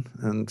current one.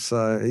 And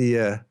so,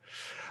 yeah.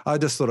 I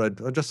just thought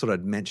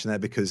I'd mention that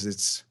because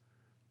it's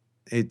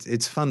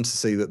fun to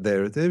see that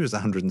there is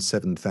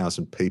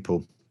 107,000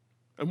 people.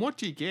 And what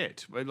do you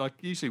get? Like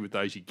usually with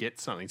those you get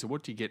something. So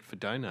what do you get for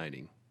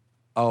donating?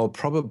 Oh,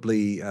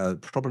 probably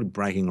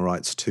bragging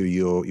rights to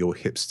your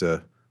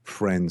hipster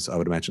friends, I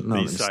would imagine. No,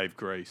 you save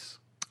Greece.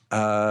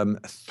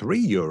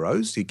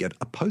 €3, you get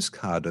a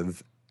postcard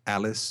of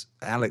Alex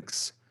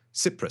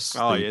Tsipras.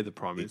 Oh, yeah, the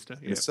Prime Minister.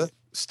 Yeah.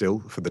 Still,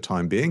 for the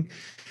time being.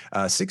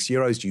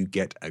 €6, you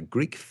get a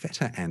Greek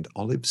feta and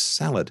olive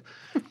salad.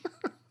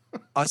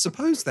 I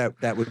suppose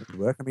that would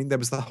work. I mean, there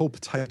was the whole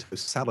potato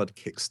salad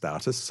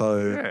Kickstarter,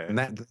 so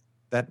and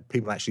that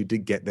people actually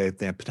did get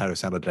their potato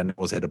salad and it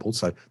was edible,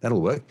 so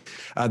that'll work.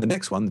 The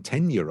next one, the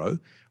 €10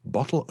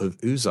 bottle of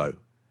ouzo.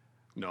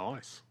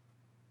 Nice.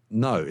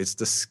 No, it's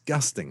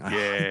disgusting.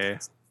 Yeah.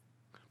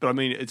 But I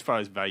mean, as far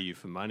as value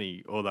for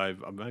money, although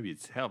maybe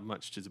it's how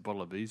much does a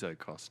bottle of Ouzo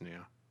cost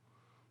now?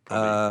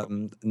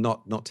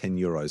 Not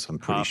 €10, I'm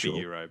pretty Half sure.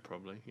 €1,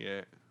 probably.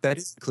 Yeah. That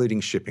is including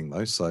shipping,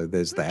 though, so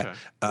there's Okay.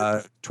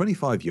 that.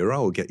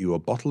 €25 will get you a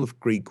bottle of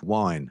Greek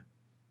wine.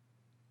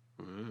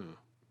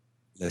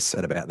 Less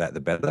said about that, the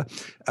better.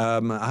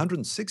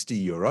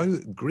 €160,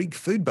 Greek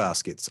food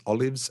baskets,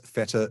 olives,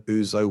 feta,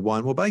 ouzo,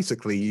 wine. Well,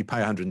 basically, you pay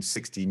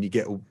 160 and you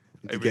get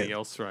Everything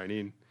else thrown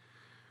in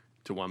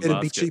to one It'd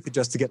basket. be cheaper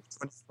just to get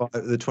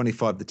the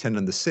 25, the 10,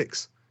 and the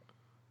 6.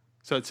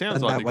 So it sounds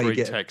And like that the way you Greek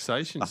get-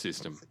 taxation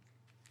system.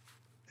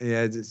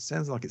 Yeah, it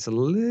sounds like it's a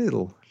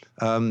little.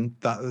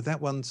 That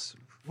one's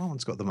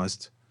got the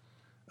most.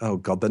 Oh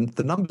God,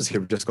 the numbers here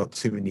have just got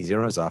too many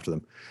zeros after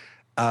them.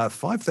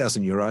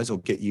 €5,000 will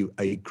get you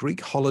a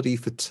Greek holiday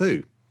for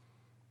 2,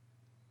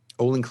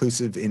 all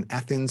inclusive in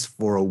Athens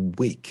for a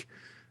week,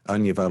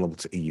 only available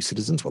to EU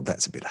citizens. Well,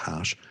 that's a bit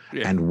harsh.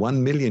 Yeah. And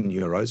 €1 million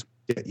will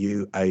get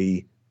you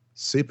a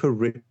super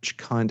rich,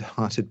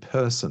 kind-hearted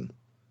person.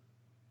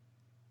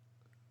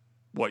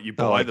 What, you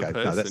buy the No,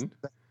 person?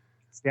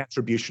 that's the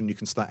attribution you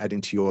can start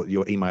adding to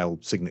your email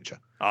signature.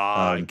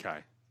 Okay.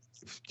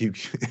 You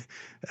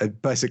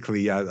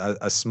basically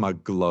a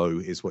smug glow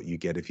is what you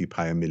get if you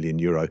pay €1 million.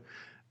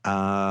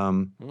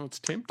 Well, it's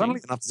tempting.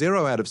 Funnily enough,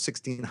 0 out of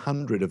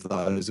 1,600 of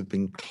those have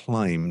been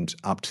claimed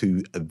up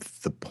to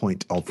the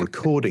point of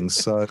recording.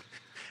 So,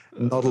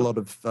 not a lot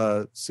of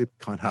super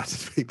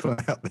kind-hearted people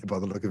out there by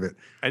the look of it.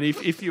 And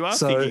if you are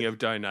So- thinking of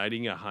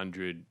donating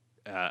 $1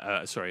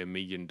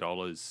 million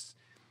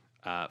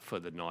for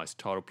the nice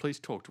title, please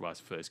talk to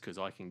us first, because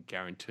I can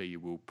guarantee you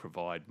we'll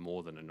provide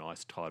more than a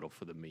nice title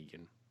for the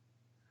million.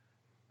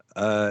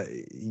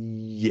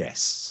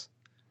 Yes.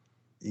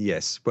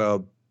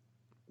 Well,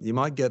 you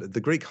might get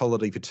the Greek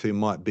holiday for 2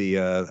 might be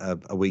a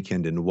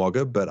weekend in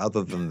Wagga, but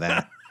other than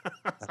that,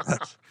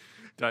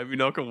 Don't be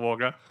knocking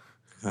Wagga.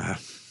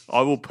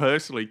 I will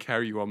personally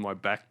carry you on my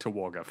back to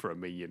Wagga for €1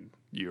 million.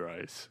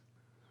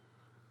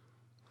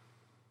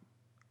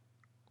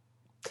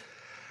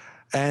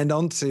 and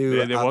on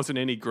to There wasn't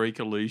any Greek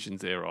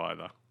illusions there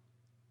either.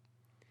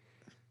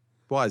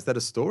 why is that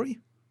a story?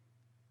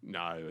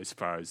 No, as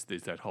far as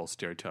there's that whole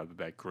stereotype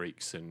about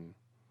Greeks and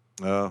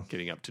Oh,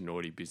 getting up to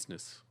naughty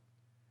business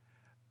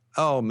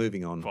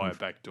moving on. via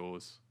back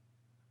doors.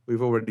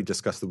 We've already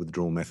discussed the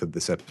withdrawal method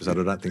this episode.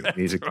 I don't think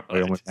we need to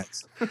carry on with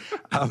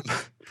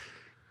that.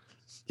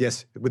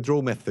 Yes,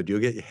 withdrawal method. You'll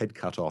get your head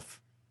cut off.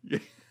 Yeah.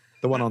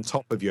 The one on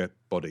top of your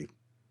body,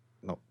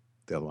 not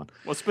the other one.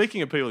 Well,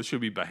 speaking of people that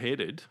should be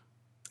beheaded,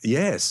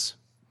 Yes,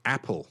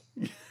 Apple.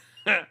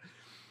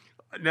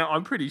 now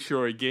I'm pretty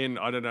sure. Again,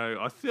 I don't know.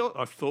 I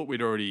thought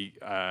we'd already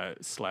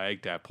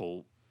slagged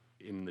Apple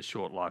in the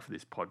short life of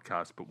this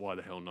podcast, but why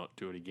the hell not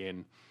do it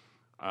again?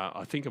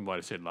 I think I might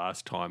have said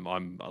last time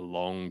I'm a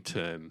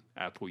long-term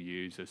Apple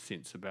user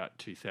since about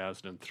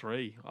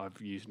 2003.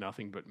 I've used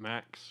nothing but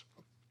Macs.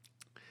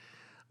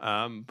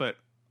 But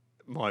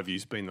my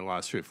view's been the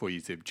last 3 or 4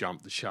 years they've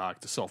jumped the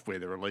shark. The software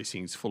they're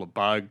releasing is full of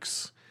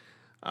bugs.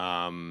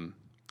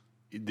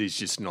 There's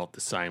just not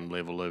the same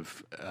level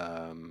of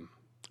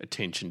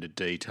attention to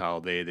detail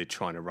there. They're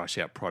trying to rush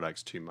out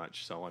products too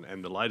much, so on.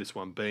 And the latest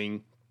one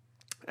being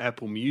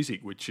Apple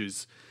Music, which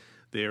is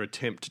their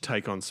attempt to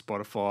take on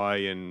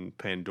Spotify and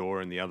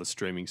Pandora and the other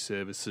streaming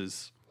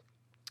services.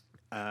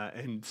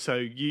 And so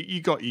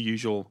you got your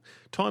usual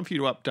time for you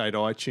to update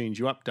iTunes.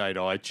 You update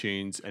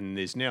iTunes, and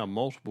there's now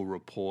multiple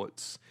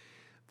reports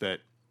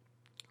that,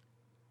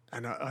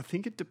 and I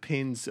think it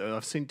depends.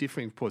 I've seen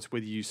different reports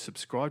whether you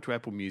subscribe to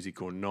Apple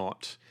Music or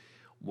not.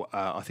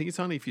 I think it's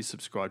only if you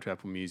subscribe to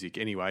Apple Music.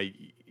 Anyway,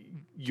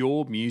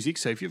 your music.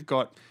 So if you've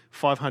got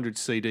 500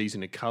 CDs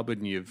in a cupboard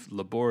and you've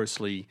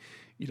laboriously,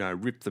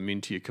 ripped them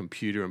into your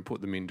computer and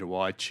put them into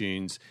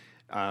iTunes,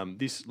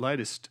 this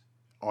latest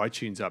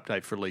iTunes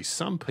update for at least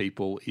some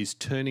people is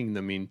turning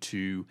them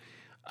into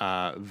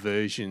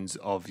versions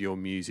of your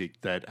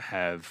music that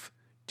have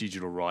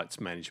digital rights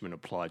management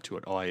applied to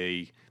it,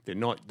 i.e. they're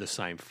not the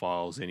same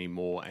files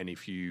anymore, and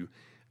if you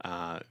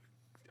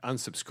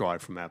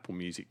unsubscribe from Apple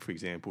Music, for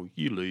example,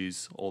 you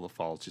lose all the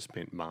files you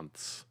spent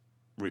months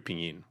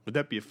ripping in. Would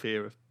that be a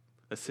fair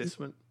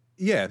assessment?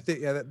 Yeah,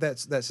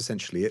 that's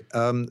essentially it.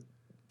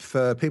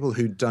 For people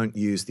who don't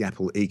use the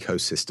Apple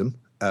ecosystem,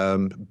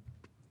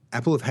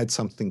 Apple have had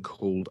something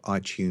called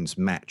iTunes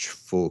Match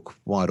for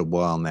quite a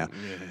while now.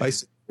 Yeah.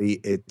 Basically,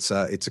 it's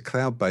a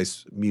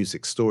cloud-based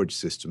music storage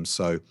system.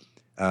 So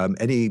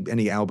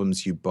any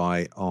albums you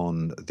buy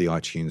on the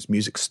iTunes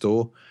Music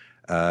Store,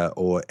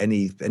 or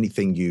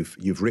anything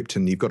you've ripped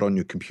and you've got on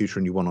your computer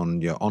and you want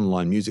on your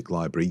online music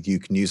library, you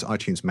can use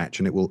iTunes Match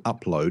and it will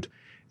upload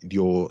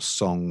your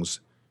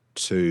songs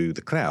to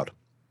the cloud.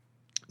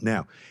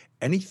 Now,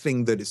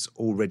 anything that it's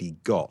already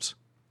got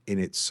in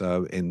its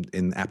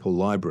in Apple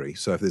library,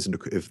 so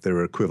if there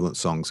are equivalent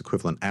songs,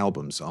 equivalent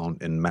albums on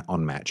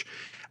Match,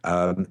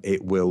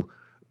 it will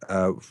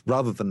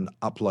rather than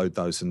upload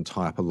those and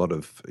tie up a lot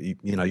of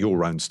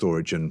your own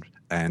storage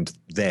and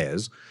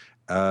theirs.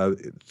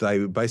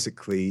 they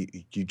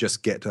basically, you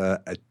just get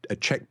a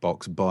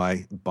checkbox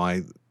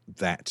by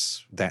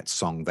that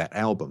song, that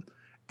album.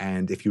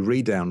 And if you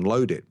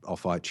re-download it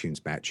off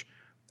iTunes Match,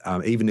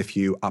 even if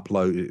you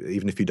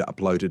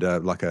uploaded a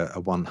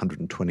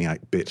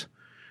 128-bit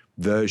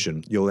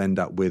version, you'll end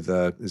up with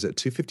is it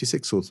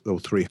 256 or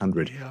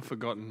 300? Yeah, I've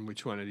forgotten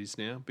which one it is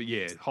now, but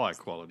yeah, higher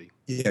quality.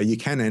 Yeah, you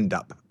can end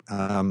up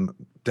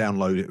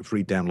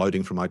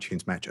re-downloading from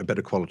iTunes Match a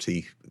better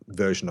quality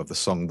version of the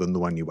song than the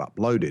one you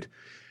uploaded,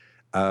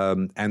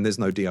 and there's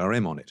no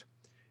DRM on it,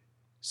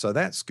 so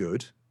that's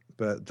good.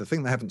 But the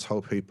thing they haven't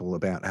told people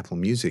about Apple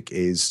Music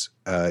is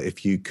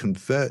if you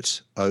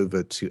convert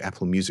over to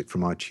Apple Music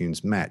from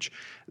iTunes Match,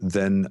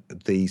 then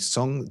the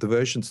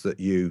versions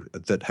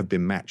that have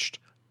been matched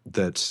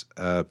that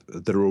are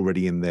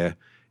already in their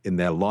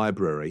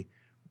library,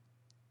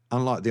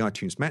 unlike the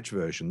iTunes Match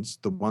versions,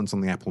 the ones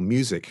on the Apple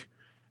Music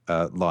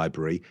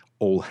library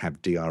all have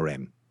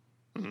DRM.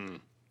 Mm.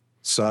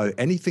 So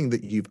anything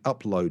that you've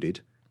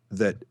uploaded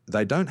that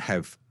they don't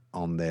have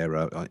on their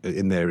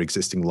in their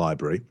existing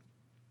library,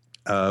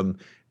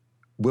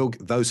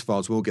 those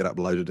files will get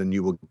uploaded, and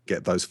you will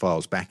get those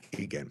files back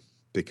again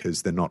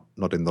because they're not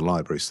in the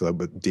library, so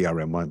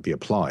DRM won't be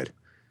applied.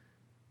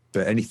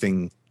 But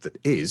anything that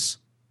is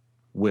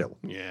will.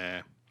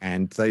 Yeah.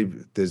 And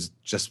there's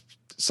just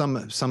some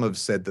have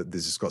said that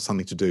this has got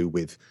something to do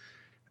with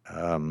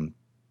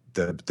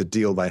the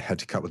deal they had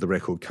to cut with the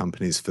record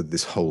companies for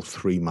this whole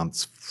 3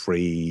 months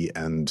free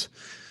and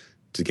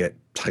to get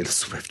Taylor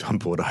Swift on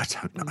board. I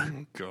don't know.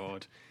 Oh,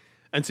 God.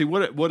 And see,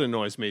 what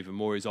annoys me even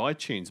more is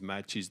iTunes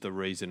Match is the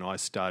reason I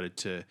started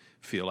to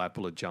feel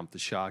Apple had jumped the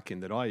shark,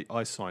 in that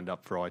I signed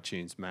up for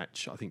iTunes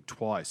Match, I think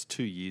twice,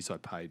 2 years I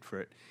paid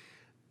for it,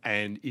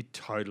 and it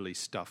totally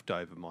stuffed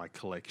over my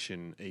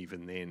collection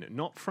even then.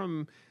 Not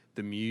from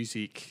the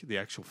music, the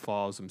actual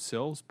files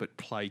themselves, but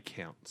play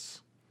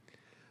counts.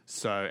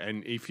 So,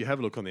 and if you have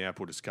a look on the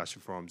Apple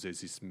discussion forums,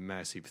 there's this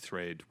massive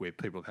thread where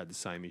people have had the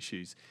same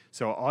issues.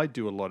 So I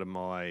do a lot of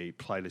my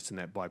playlists and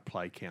that by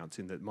play counts,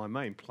 in that my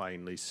main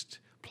playlist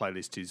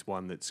is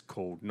one that's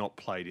called Not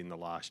Played in the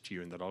Last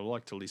Year, and that I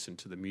like to listen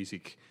to the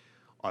music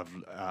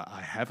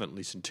I haven't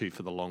listened to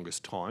for the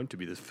longest time to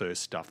be the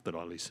first stuff that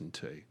I listen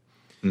to.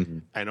 Mm-hmm.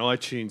 And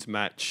iTunes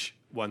Match,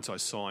 once I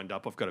signed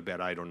up, I've got about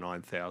 8,000 or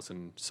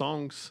 9,000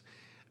 songs,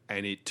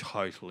 and it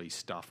totally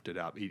stuffed it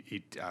up.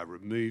 It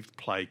removed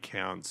play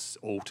counts,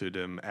 altered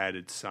them,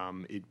 added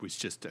some. It was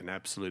just an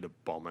absolute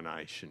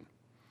abomination.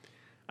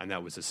 And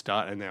that was a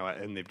start,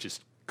 and they've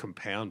just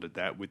compounded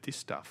that with this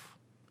stuff.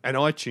 And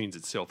iTunes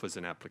itself as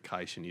an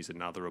application is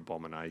another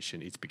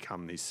abomination. It's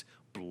become this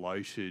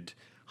bloated,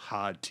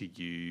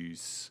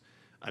 hard-to-use,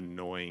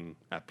 annoying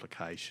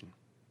application.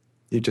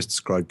 You just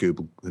described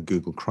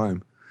Google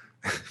Chrome.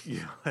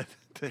 Yeah.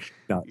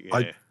 No,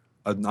 yeah.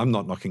 I'm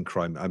not knocking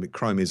Chrome. I mean,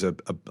 Chrome is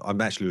I'm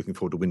actually looking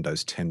forward to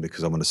Windows 10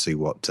 because I want to see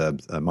what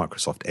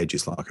Microsoft Edge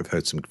is like. I've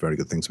heard some very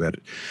good things about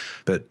it.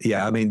 But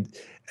yeah, I mean,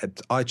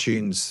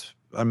 iTunes,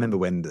 I remember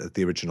when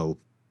the original,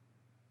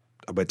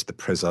 I went to the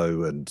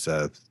Prezzo and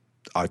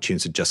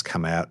iTunes had just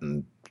come out,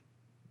 and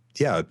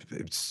yeah,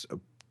 it's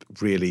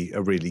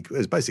it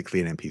was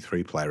basically an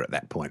MP3 player at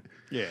that point.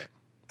 Yeah.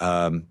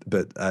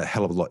 But a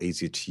hell of a lot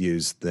easier to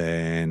use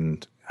than,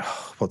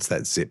 what's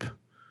that zip?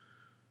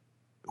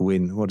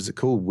 What is it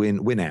called?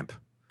 Winamp.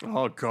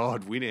 Oh,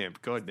 God,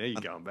 Winamp. God, now you're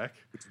going back.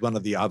 It's one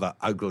of the other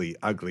ugly,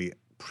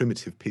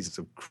 primitive pieces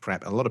of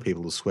crap. A lot of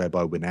people will swear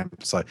by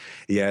Winamp. So,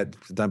 yeah,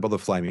 don't bother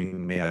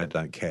flaming me. I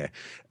don't care.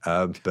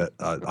 But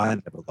I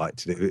never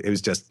liked it. It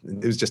was just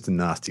a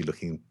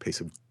nasty-looking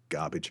piece of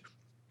garbage.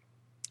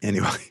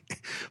 Anyway,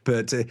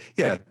 but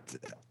yeah,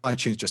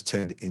 iTunes just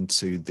turned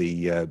into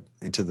the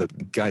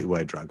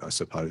gateway drug, I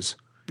suppose.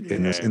 Yeah.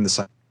 In the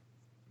same,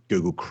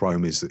 Google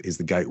Chrome is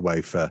the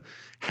gateway for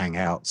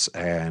Hangouts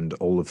and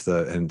all of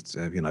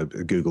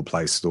the Google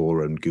Play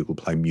Store and Google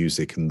Play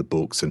Music and the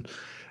books and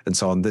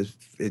so on.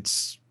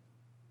 It's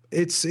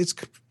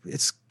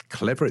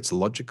clever. It's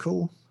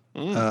logical,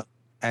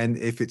 and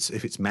if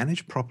it's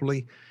managed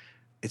properly,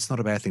 it's not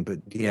a bad thing.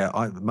 But yeah,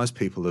 most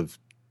people have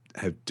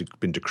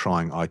been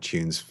decrying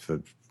iTunes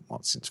for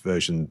since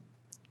version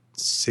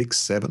 6,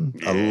 7,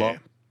 yeah.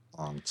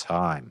 long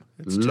time.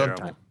 It's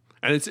terrible.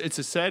 And it's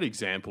a sad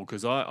example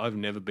because I've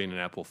never been an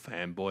Apple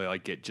fanboy. I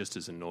get just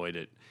as annoyed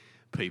at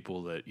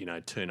people that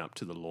turn up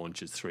to the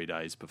launches 3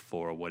 days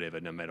before or whatever,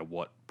 no matter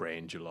what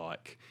brand you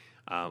like.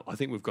 I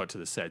think we've got to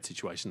the sad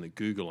situation that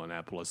Google and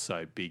Apple are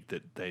so big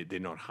that they're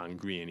not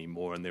hungry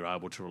anymore and they're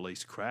able to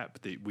release crap.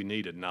 We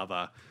need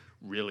another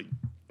really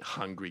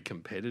hungry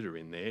competitor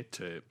in there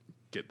to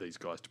get these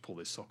guys to pull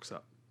their socks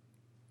up.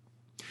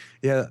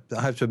 Yeah,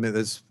 I have to admit,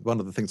 there's one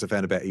of the things I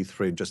found about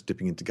E3, and just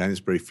dipping into games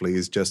briefly,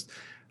 is just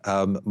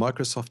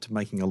Microsoft are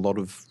making a lot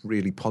of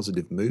really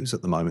positive moves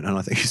at the moment, and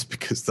I think it's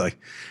because they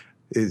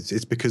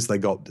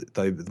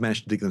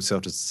managed to dig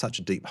themselves into such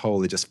a deep hole.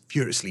 They're just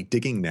furiously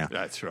digging now.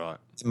 That's right.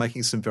 It's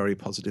making some very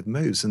positive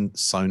moves, and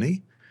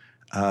Sony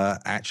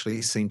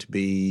actually seem to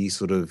be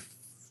sort of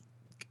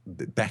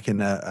back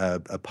in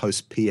a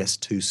post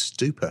PS2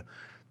 stupor.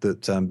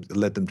 that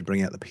led them to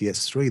bring out the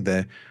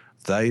PS3.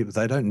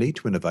 They don't need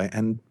to innovate,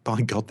 and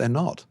by God, they're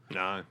not.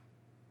 No.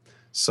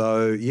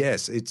 So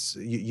yes, it's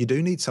you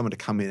do need someone to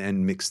come in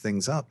and mix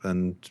things up,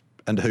 and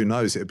who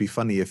knows? It would be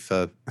funny if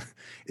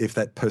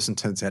that person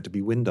turns out to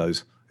be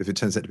Windows, if it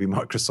turns out to be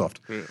Microsoft,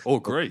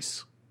 or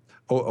Greece,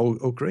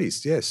 or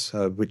Greece. Yes,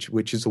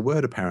 which is a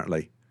word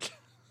apparently.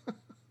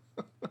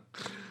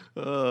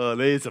 Oh,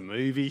 there's a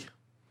movie.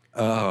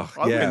 Oh,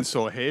 I went and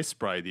saw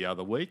Hairspray the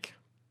other week.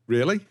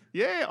 Really?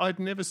 Yeah, I'd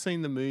never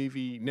seen the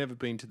movie, never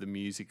been to the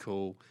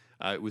musical.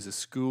 It was a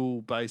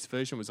school-based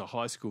version. It was a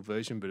high school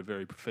version, but a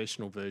very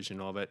professional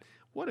version of it.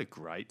 What a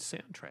great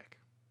soundtrack.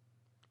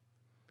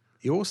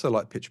 You also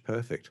like Pitch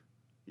Perfect.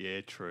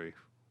 Yeah, true.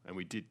 And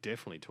we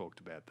definitely talked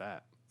about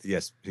that.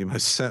 Yes, you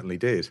most certainly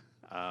did.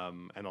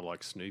 And I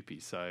like Snoopy.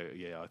 So,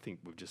 yeah, I think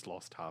we've just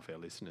lost half our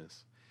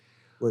listeners.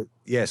 Well,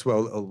 yes,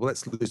 well,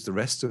 let's lose the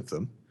rest of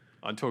them.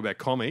 I'm talking about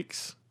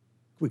comics.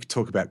 We could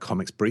talk about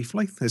comics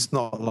briefly. It's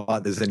not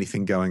like there's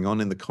anything going on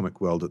in the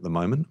comic world at the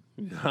moment.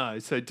 No,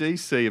 so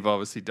DC have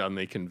obviously done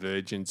their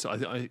convergence.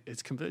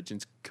 Is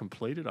convergence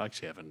completed? I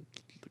actually haven't,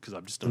 because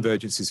I've just done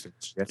Convergence is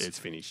finished, yes. It's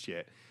finished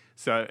yet.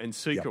 So, and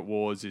Secret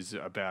Wars is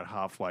about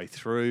halfway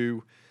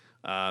through.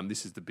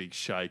 This is the big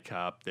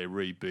shake-up. They're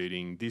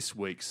rebooting. This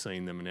week's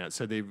seen them announce.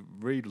 So they're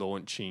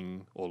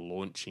relaunching or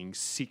launching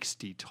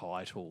 60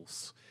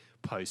 titles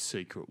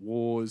post-Secret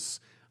Wars.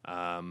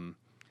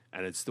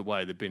 And it's the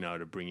way they've been able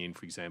to bring in,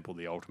 for example,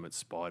 the Ultimate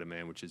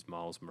Spider-Man, which is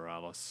Miles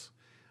Morales,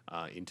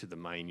 into the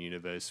main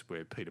universe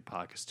where Peter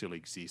Parker still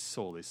exists,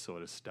 all this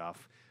sort of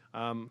stuff.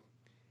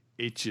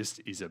 It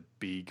just is a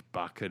big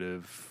bucket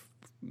of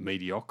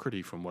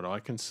mediocrity from what I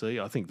can see.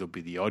 I think there'll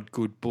be the odd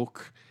good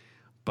book,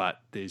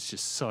 but there's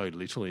just so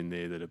little in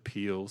there that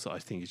appeals. I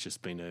think it's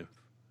just been a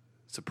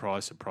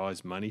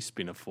surprise money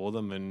spinner for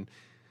them, and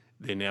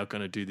they're now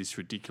going to do this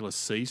ridiculous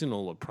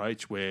seasonal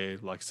approach where,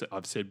 like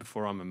I've said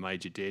before, I'm a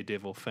major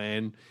Daredevil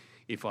fan.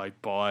 If I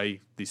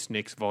buy this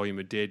next volume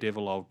of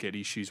Daredevil, I'll get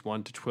issues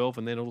 1 to 12,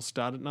 and then it'll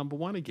start at number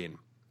 1 again.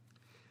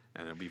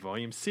 And it'll be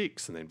volume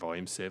 6, and then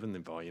volume 7,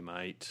 then volume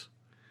 8.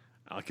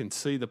 I can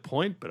see the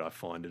point, but I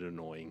find it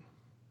annoying.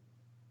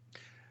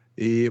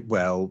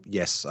 Well,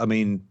 yes. I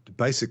mean,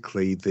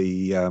 basically,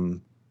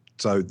 we're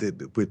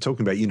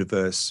talking about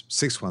Universe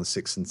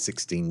 616 and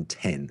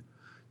 1610.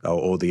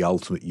 Or the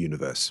Ultimate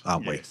Universe,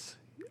 aren't we? Yes.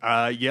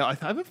 Yeah, I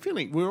have a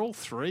feeling we're all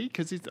three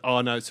because it's...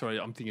 Oh, no, sorry,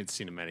 I'm thinking it's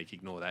cinematic.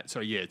 Ignore that. So,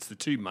 yeah, it's the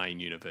two main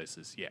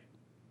universes. Yeah.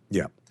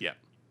 Yeah. Yeah.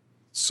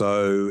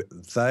 So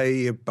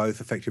they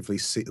both effectively...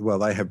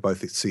 they have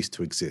both ceased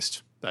to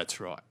exist. That's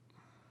right.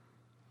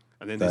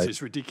 And then there's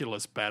this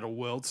ridiculous Battle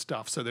World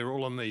stuff. So they're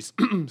all on these,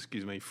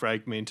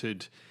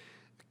 fragmented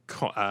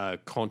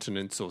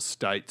continents or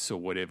states or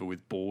whatever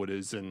with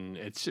borders, and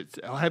it's just,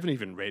 I haven't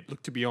even read.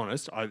 Look, to be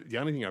honest, the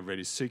only thing I've read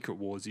is Secret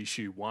Wars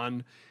issue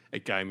 1.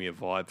 It gave me a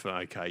vibe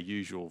for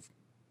usual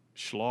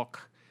schlock,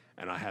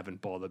 and I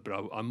haven't bothered.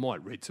 But I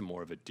might read some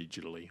more of it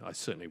digitally. I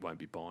certainly won't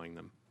be buying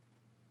them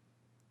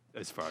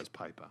as far as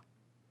paper.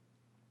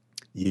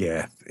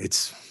 Yeah,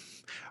 it's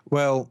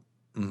well.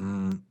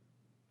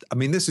 I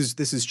mean, this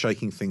is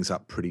shaking things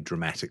up pretty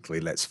dramatically.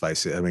 Let's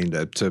face it. I mean,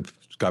 to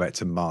go back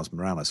to Miles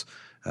Morales.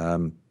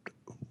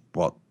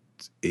 What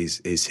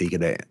is he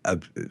going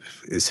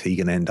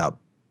to end up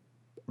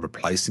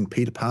replacing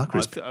Peter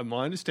Parker?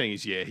 My understanding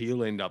is,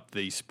 he'll end up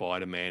the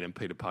Spider-Man, and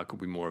Peter Parker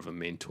will be more of a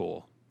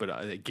mentor.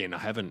 But again, I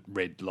haven't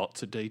read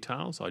lots of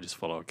details. I just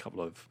follow a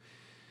couple of,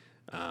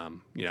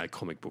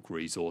 comic book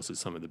resources,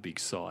 some of the big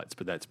sites.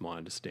 But that's my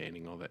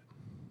understanding of it.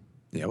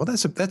 Yeah, well,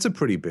 that's a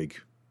pretty big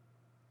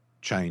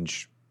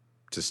change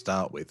to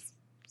start with.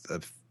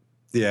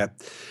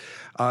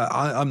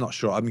 I'm not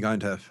sure. I'm going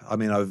to. I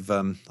mean, I've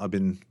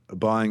been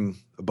buying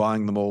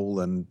them all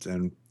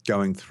and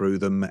going through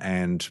them.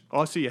 And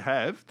so you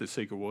have the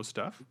Secret Wars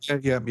stuff.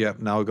 Yeah.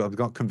 No, I've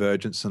got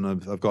Convergence, and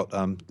I've got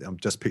I've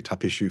just picked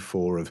up issue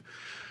 4 of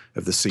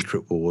the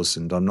Secret Wars,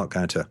 and I'm not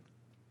going to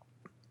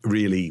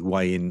really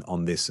weigh in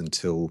on this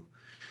until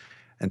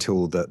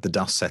the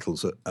dust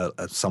settles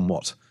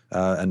somewhat.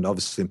 And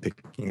obviously, I'm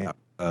picking up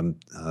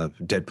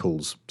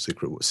Deadpool's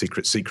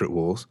Secret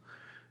Wars.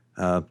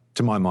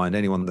 To my mind,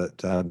 anyone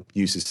that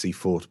uses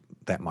C4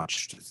 that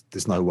much,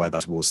 there's no way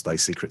those wars stay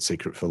secret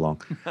for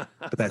long.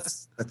 But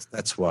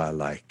that's why I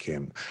like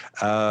him.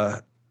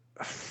 I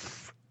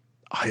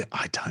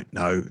don't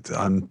know.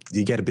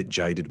 You get a bit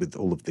jaded with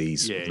all of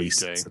these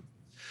resets.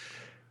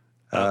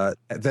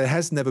 There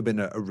has never been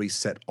a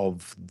reset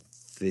of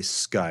this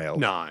scale.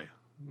 No.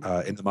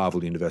 In the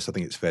Marvel universe, I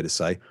think it's fair to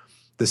say.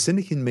 The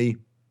cynic in me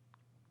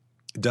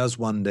does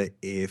wonder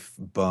if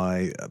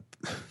by...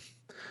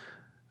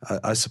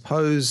 I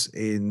suppose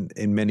in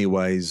many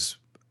ways,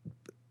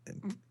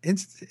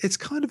 it's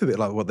kind of a bit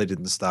like what they did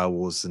in Star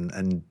Wars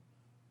and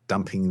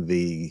dumping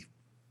the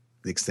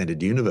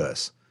extended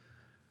universe.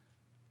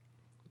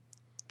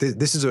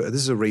 This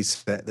is a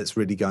reset that's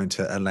really going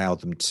to allow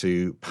them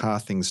to pare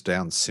things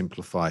down,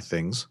 simplify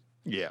things,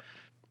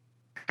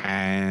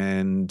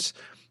 and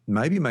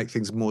maybe make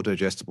things more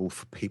digestible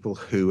for people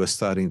who are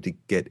starting to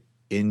get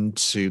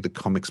into the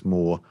comics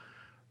more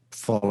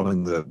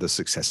following the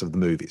success of the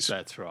movies.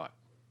 That's right.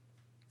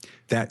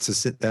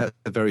 That's a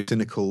very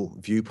cynical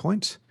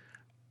viewpoint,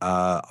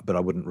 but I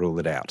wouldn't rule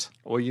it out.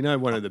 Well,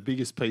 one of the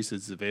biggest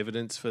pieces of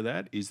evidence for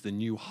that is the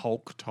new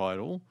Hulk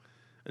title.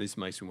 And this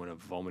makes me want to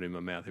vomit in my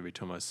mouth every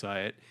time I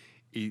say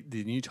it.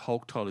 The new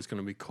Hulk title is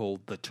going to be called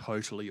The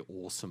Totally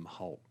Awesome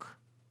Hulk.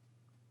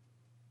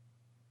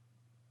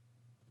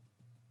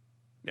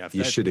 Now,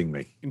 You're shitting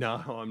me. No,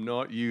 I'm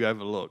not. You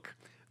have a look.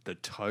 The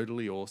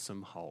Totally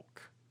Awesome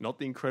Hulk. Not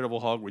the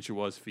Incredible Hulk, which it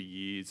was for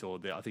years, or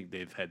I think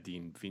they've had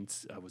the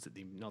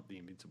not the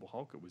Invincible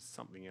Hulk, it was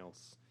something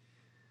else.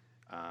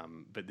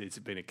 But there's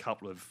been a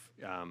couple of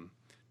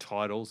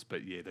titles,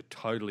 but yeah, the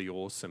Totally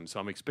Awesome. So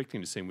I'm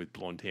expecting to see him with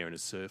blonde hair and a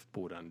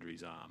surfboard under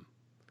his arm,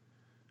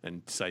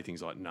 and say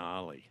things like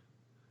gnarly.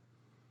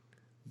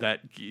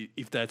 That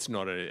if that's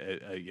not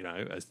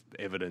as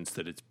evidence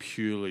that it's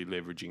purely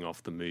leveraging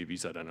off the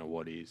movies, I don't know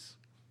what is.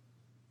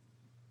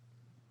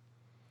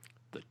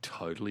 The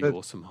Totally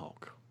Awesome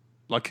Hulk.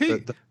 Like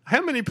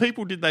how many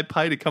people did they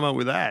pay to come up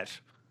with that?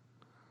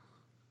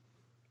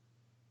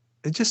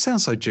 It just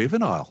sounds so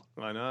juvenile.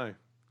 I know.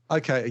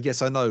 Okay,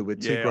 yes, I know. We're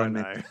two grown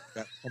men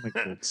about comic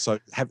books, so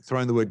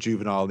throwing the word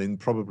juvenile in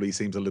probably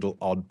seems a little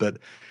odd. But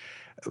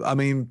I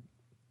mean,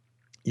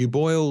 you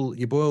boil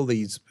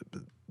these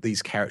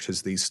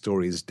characters, these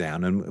stories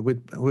down, and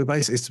we're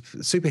basically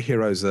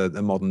superheroes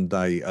are modern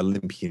day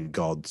Olympian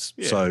gods.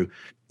 Yeah. So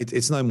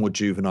it's no more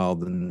juvenile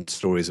than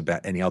stories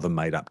about any other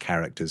made up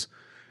characters.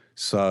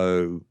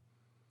 So,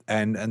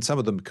 and some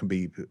of them can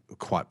be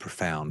quite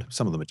profound.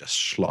 Some of them are just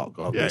schlock,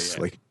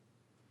 obviously. Yeah.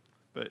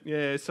 But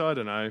yeah, so I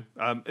don't know.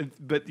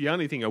 But the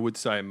only thing I would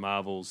say in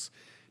Marvel's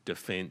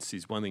defense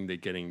is one thing they're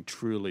getting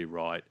truly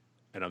right,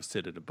 and I've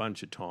said it a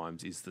bunch of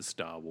times, is the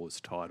Star Wars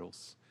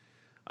titles.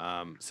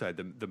 So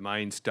the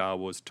main Star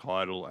Wars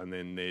title, and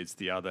then there's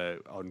the other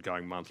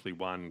ongoing monthly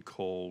one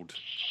called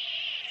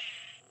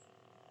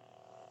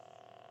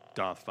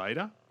Darth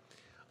Vader.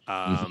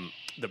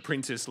 The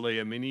Princess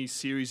Leia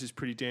mini-series is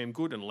pretty damn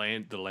good, and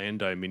the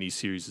Lando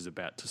mini-series is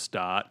about to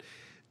start.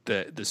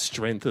 The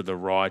strength of the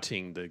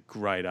writing, the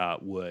great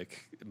artwork,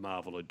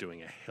 Marvel are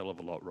doing a hell of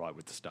a lot right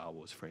with the Star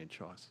Wars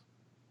franchise.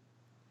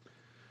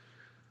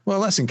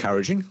 Well, that's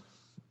encouraging.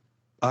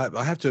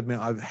 I have to admit,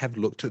 I have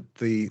looked at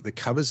the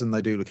covers and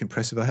they do look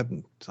impressive.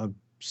 I'm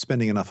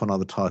spending enough on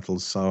other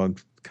titles, so I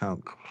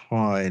can't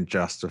quite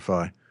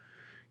justify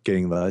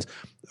getting those.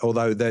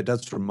 Although that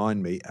does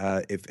remind me,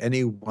 if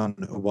anyone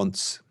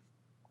wants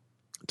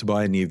to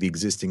buy any of the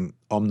existing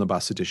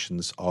omnibus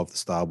editions of the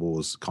Star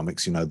Wars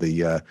comics,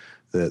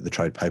 the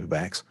trade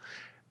paperbacks,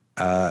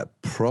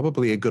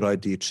 probably a good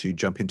idea to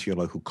jump into your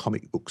local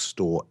comic book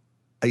store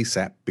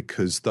ASAP,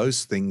 because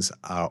those things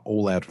are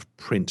all out of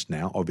print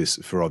now,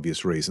 for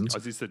obvious reasons. Oh,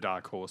 is this the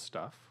Dark Horse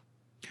stuff?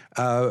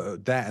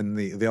 That and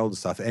the older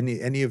stuff.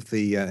 Any of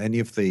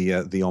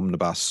the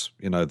omnibus,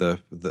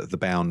 the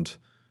bound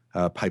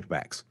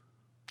paperbacks.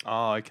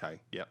 Oh, okay.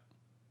 Yep.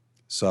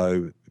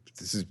 So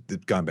this is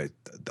going back.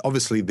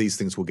 Obviously, these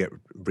things will get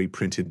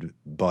reprinted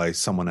by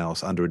someone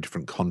else under a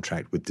different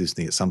contract with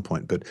Disney at some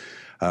point. But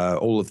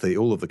all of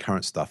the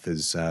current stuff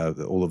is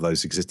all of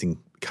those existing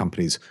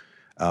companies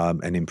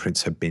and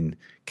imprints have been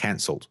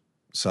cancelled.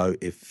 So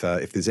if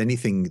there's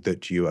anything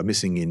that you are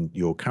missing in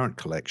your current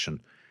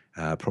collection,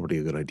 probably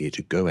a good idea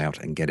to go out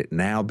and get it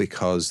now,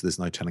 because there's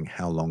no telling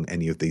how long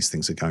any of these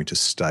things are going to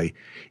stay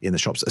in the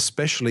shops,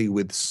 especially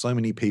with so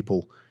many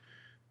people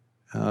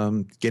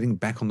getting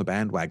back on the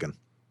bandwagon.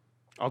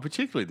 Oh,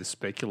 particularly the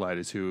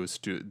speculators who are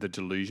the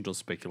delusional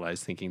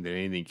speculators thinking that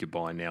anything you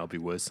buy now will be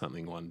worth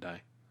something one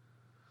day.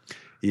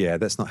 Yeah,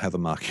 that's not how the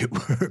market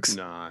works.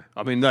 No.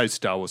 I mean, those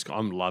Star Wars,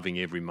 I'm loving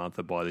every month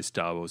I buy these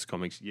Star Wars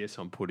comics. Yes,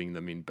 I'm putting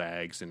them in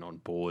bags and on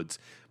boards,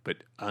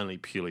 but only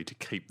purely to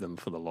keep them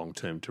for the long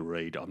term to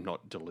read. I'm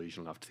not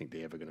delusional enough to think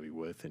they're ever going to be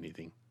worth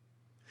anything.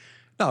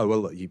 No,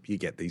 well, you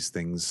get these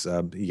things.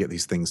 You get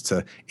these things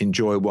to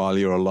enjoy while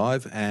you're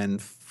alive,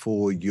 and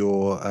for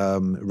your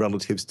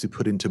relatives to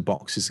put into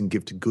boxes and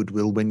give to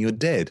Goodwill when you're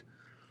dead.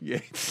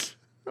 Yes.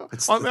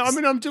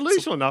 I'm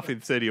delusional enough in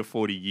 30 or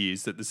 40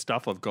 years that the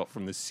stuff I've got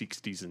from the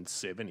 60s and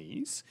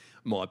 70s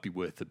might be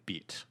worth a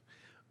bit.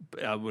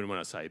 When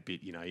I say a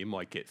bit, you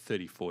might get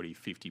 30, 40,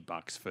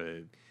 $50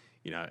 for,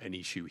 an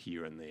issue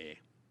here and there.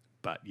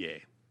 But yeah,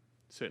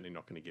 certainly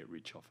not going to get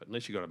rich off it,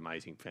 unless you've got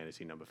Amazing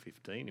Fantasy number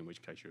 15, in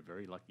which case you're a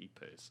very lucky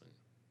person.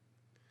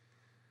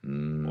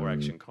 Or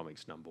Action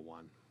Comics number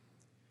 1.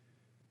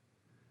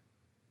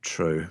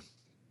 True.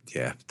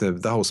 Yeah, the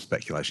whole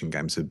speculation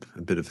game's a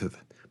bit of a...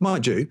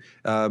 Mind you,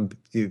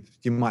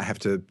 you might have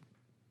to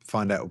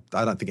find out.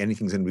 I don't think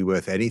anything's going to be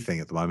worth anything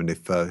at the moment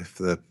if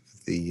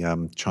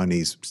the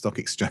Chinese stock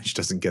exchange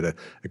doesn't get a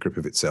grip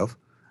of itself.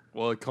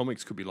 Well,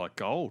 comics could be like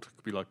gold. It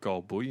could be like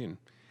gold bullion.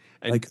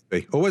 And they could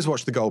be. Always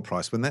watch the gold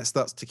price. When that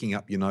starts ticking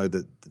up, you know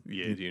that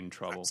you're in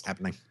trouble. It's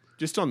happening.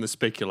 Just on the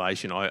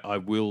speculation, I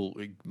will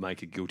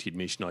make a guilty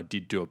admission. I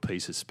did do a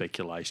piece of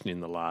speculation in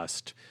the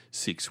last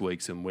 6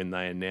 weeks, and when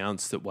they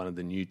announced that one of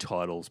the new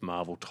titles,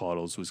 Marvel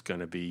titles, was going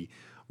to be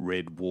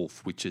Red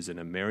Wolf, which is an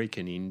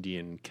American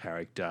Indian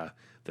character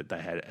that they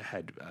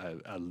had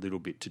a little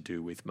bit to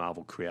do with,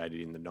 Marvel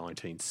created in the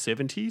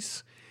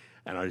 1970s.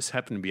 And I just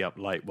happened to be up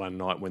late one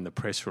night when the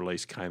press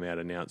release came out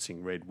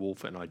announcing Red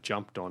Wolf, and I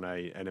jumped on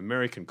an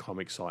American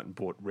comic site and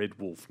bought Red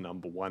Wolf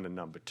 #1 and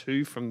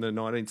 #2 from the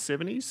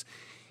 1970s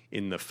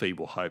in the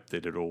feeble hope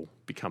that it'll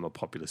become a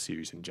popular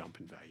series and jump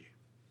in value,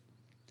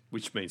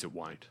 which means it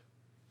won't.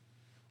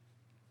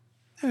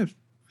 Yeah,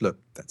 look,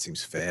 that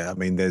seems fair. I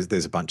mean,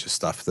 there's a bunch of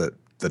stuff that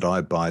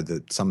I buy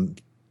the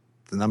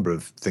number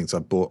of things I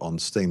bought on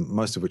Steam,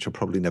 most of which I'll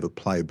probably never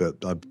play, but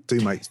I do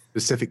make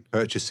specific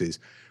purchases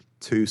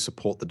to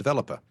support the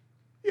developer.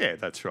 Yeah,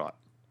 that's right.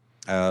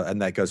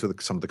 And that goes with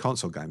some of the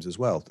console games as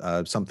well.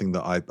 Something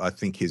that I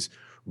think is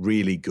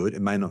really good.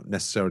 It may not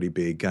necessarily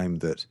be a game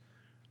that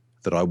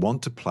I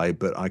want to play,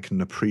 but I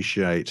can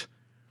appreciate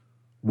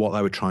what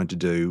they were trying to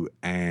do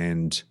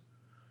and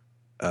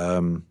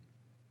the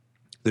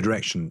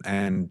direction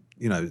and,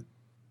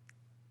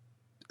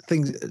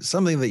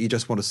 something that you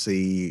just want to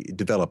see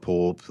develop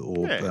or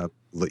that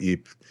you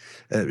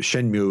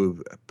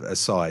Shenmue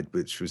aside,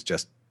 which was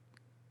just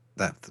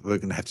that we're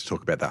going to have to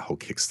talk about that whole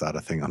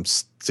Kickstarter thing. I'm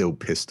still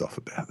pissed off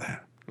about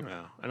that.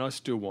 Wow. And I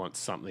still want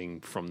something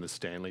from the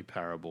Stanley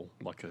Parable,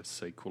 like a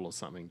sequel or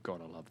something.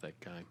 God, I love that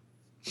game.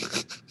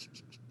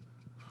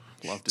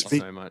 Loved it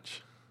so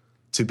much.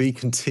 To be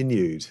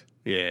continued.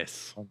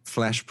 Yes.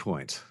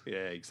 Flashpoint.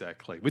 Yeah,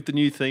 exactly. With the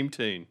new theme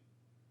tune.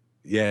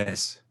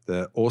 Yes,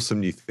 the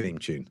awesome new theme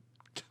tune.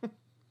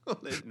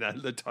 No,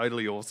 the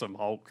totally awesome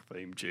Hulk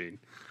theme tune.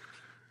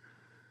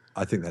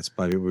 I think that's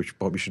maybe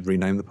what we should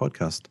rename the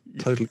podcast.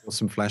 Totally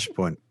awesome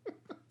Flashpoint.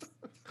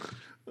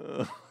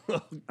 Oh,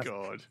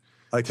 God.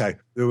 Okay,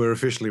 we're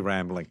officially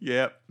rambling.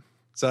 Yep.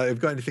 So have you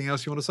got anything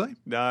else you want to say?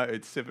 No,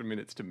 it's 7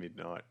 minutes to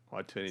midnight.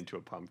 I turn into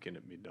a pumpkin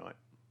at midnight.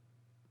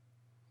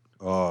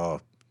 Oh,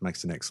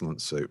 makes an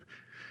excellent soup.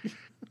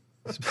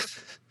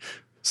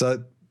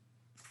 So,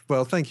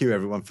 well, thank you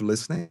everyone for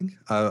listening.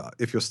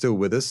 If you're still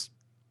with us,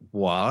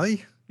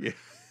 why? Yeah.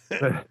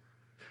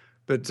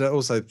 But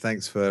also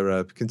thanks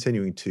for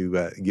continuing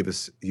to give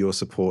us your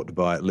support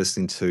by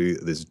listening to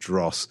this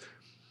dross.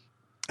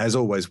 As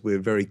always, we're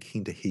very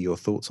keen to hear your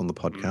thoughts on the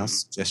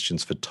podcast,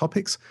 suggestions for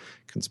topics,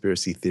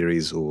 conspiracy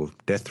theories or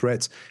death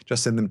threats.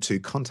 Just send them to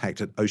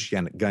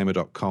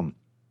contact@oceanicgamer.com.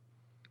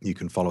 You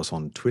can follow us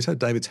on Twitter.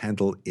 David's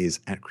handle is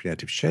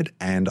 @CreativeShed,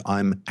 and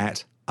I'm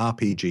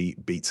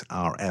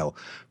 @RPGBeatsRL.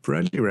 For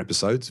earlier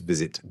episodes,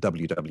 visit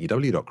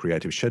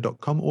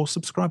www.creativeshed.com or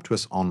subscribe to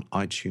us on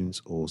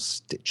iTunes or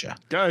Stitcher.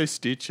 Go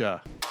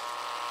Stitcher.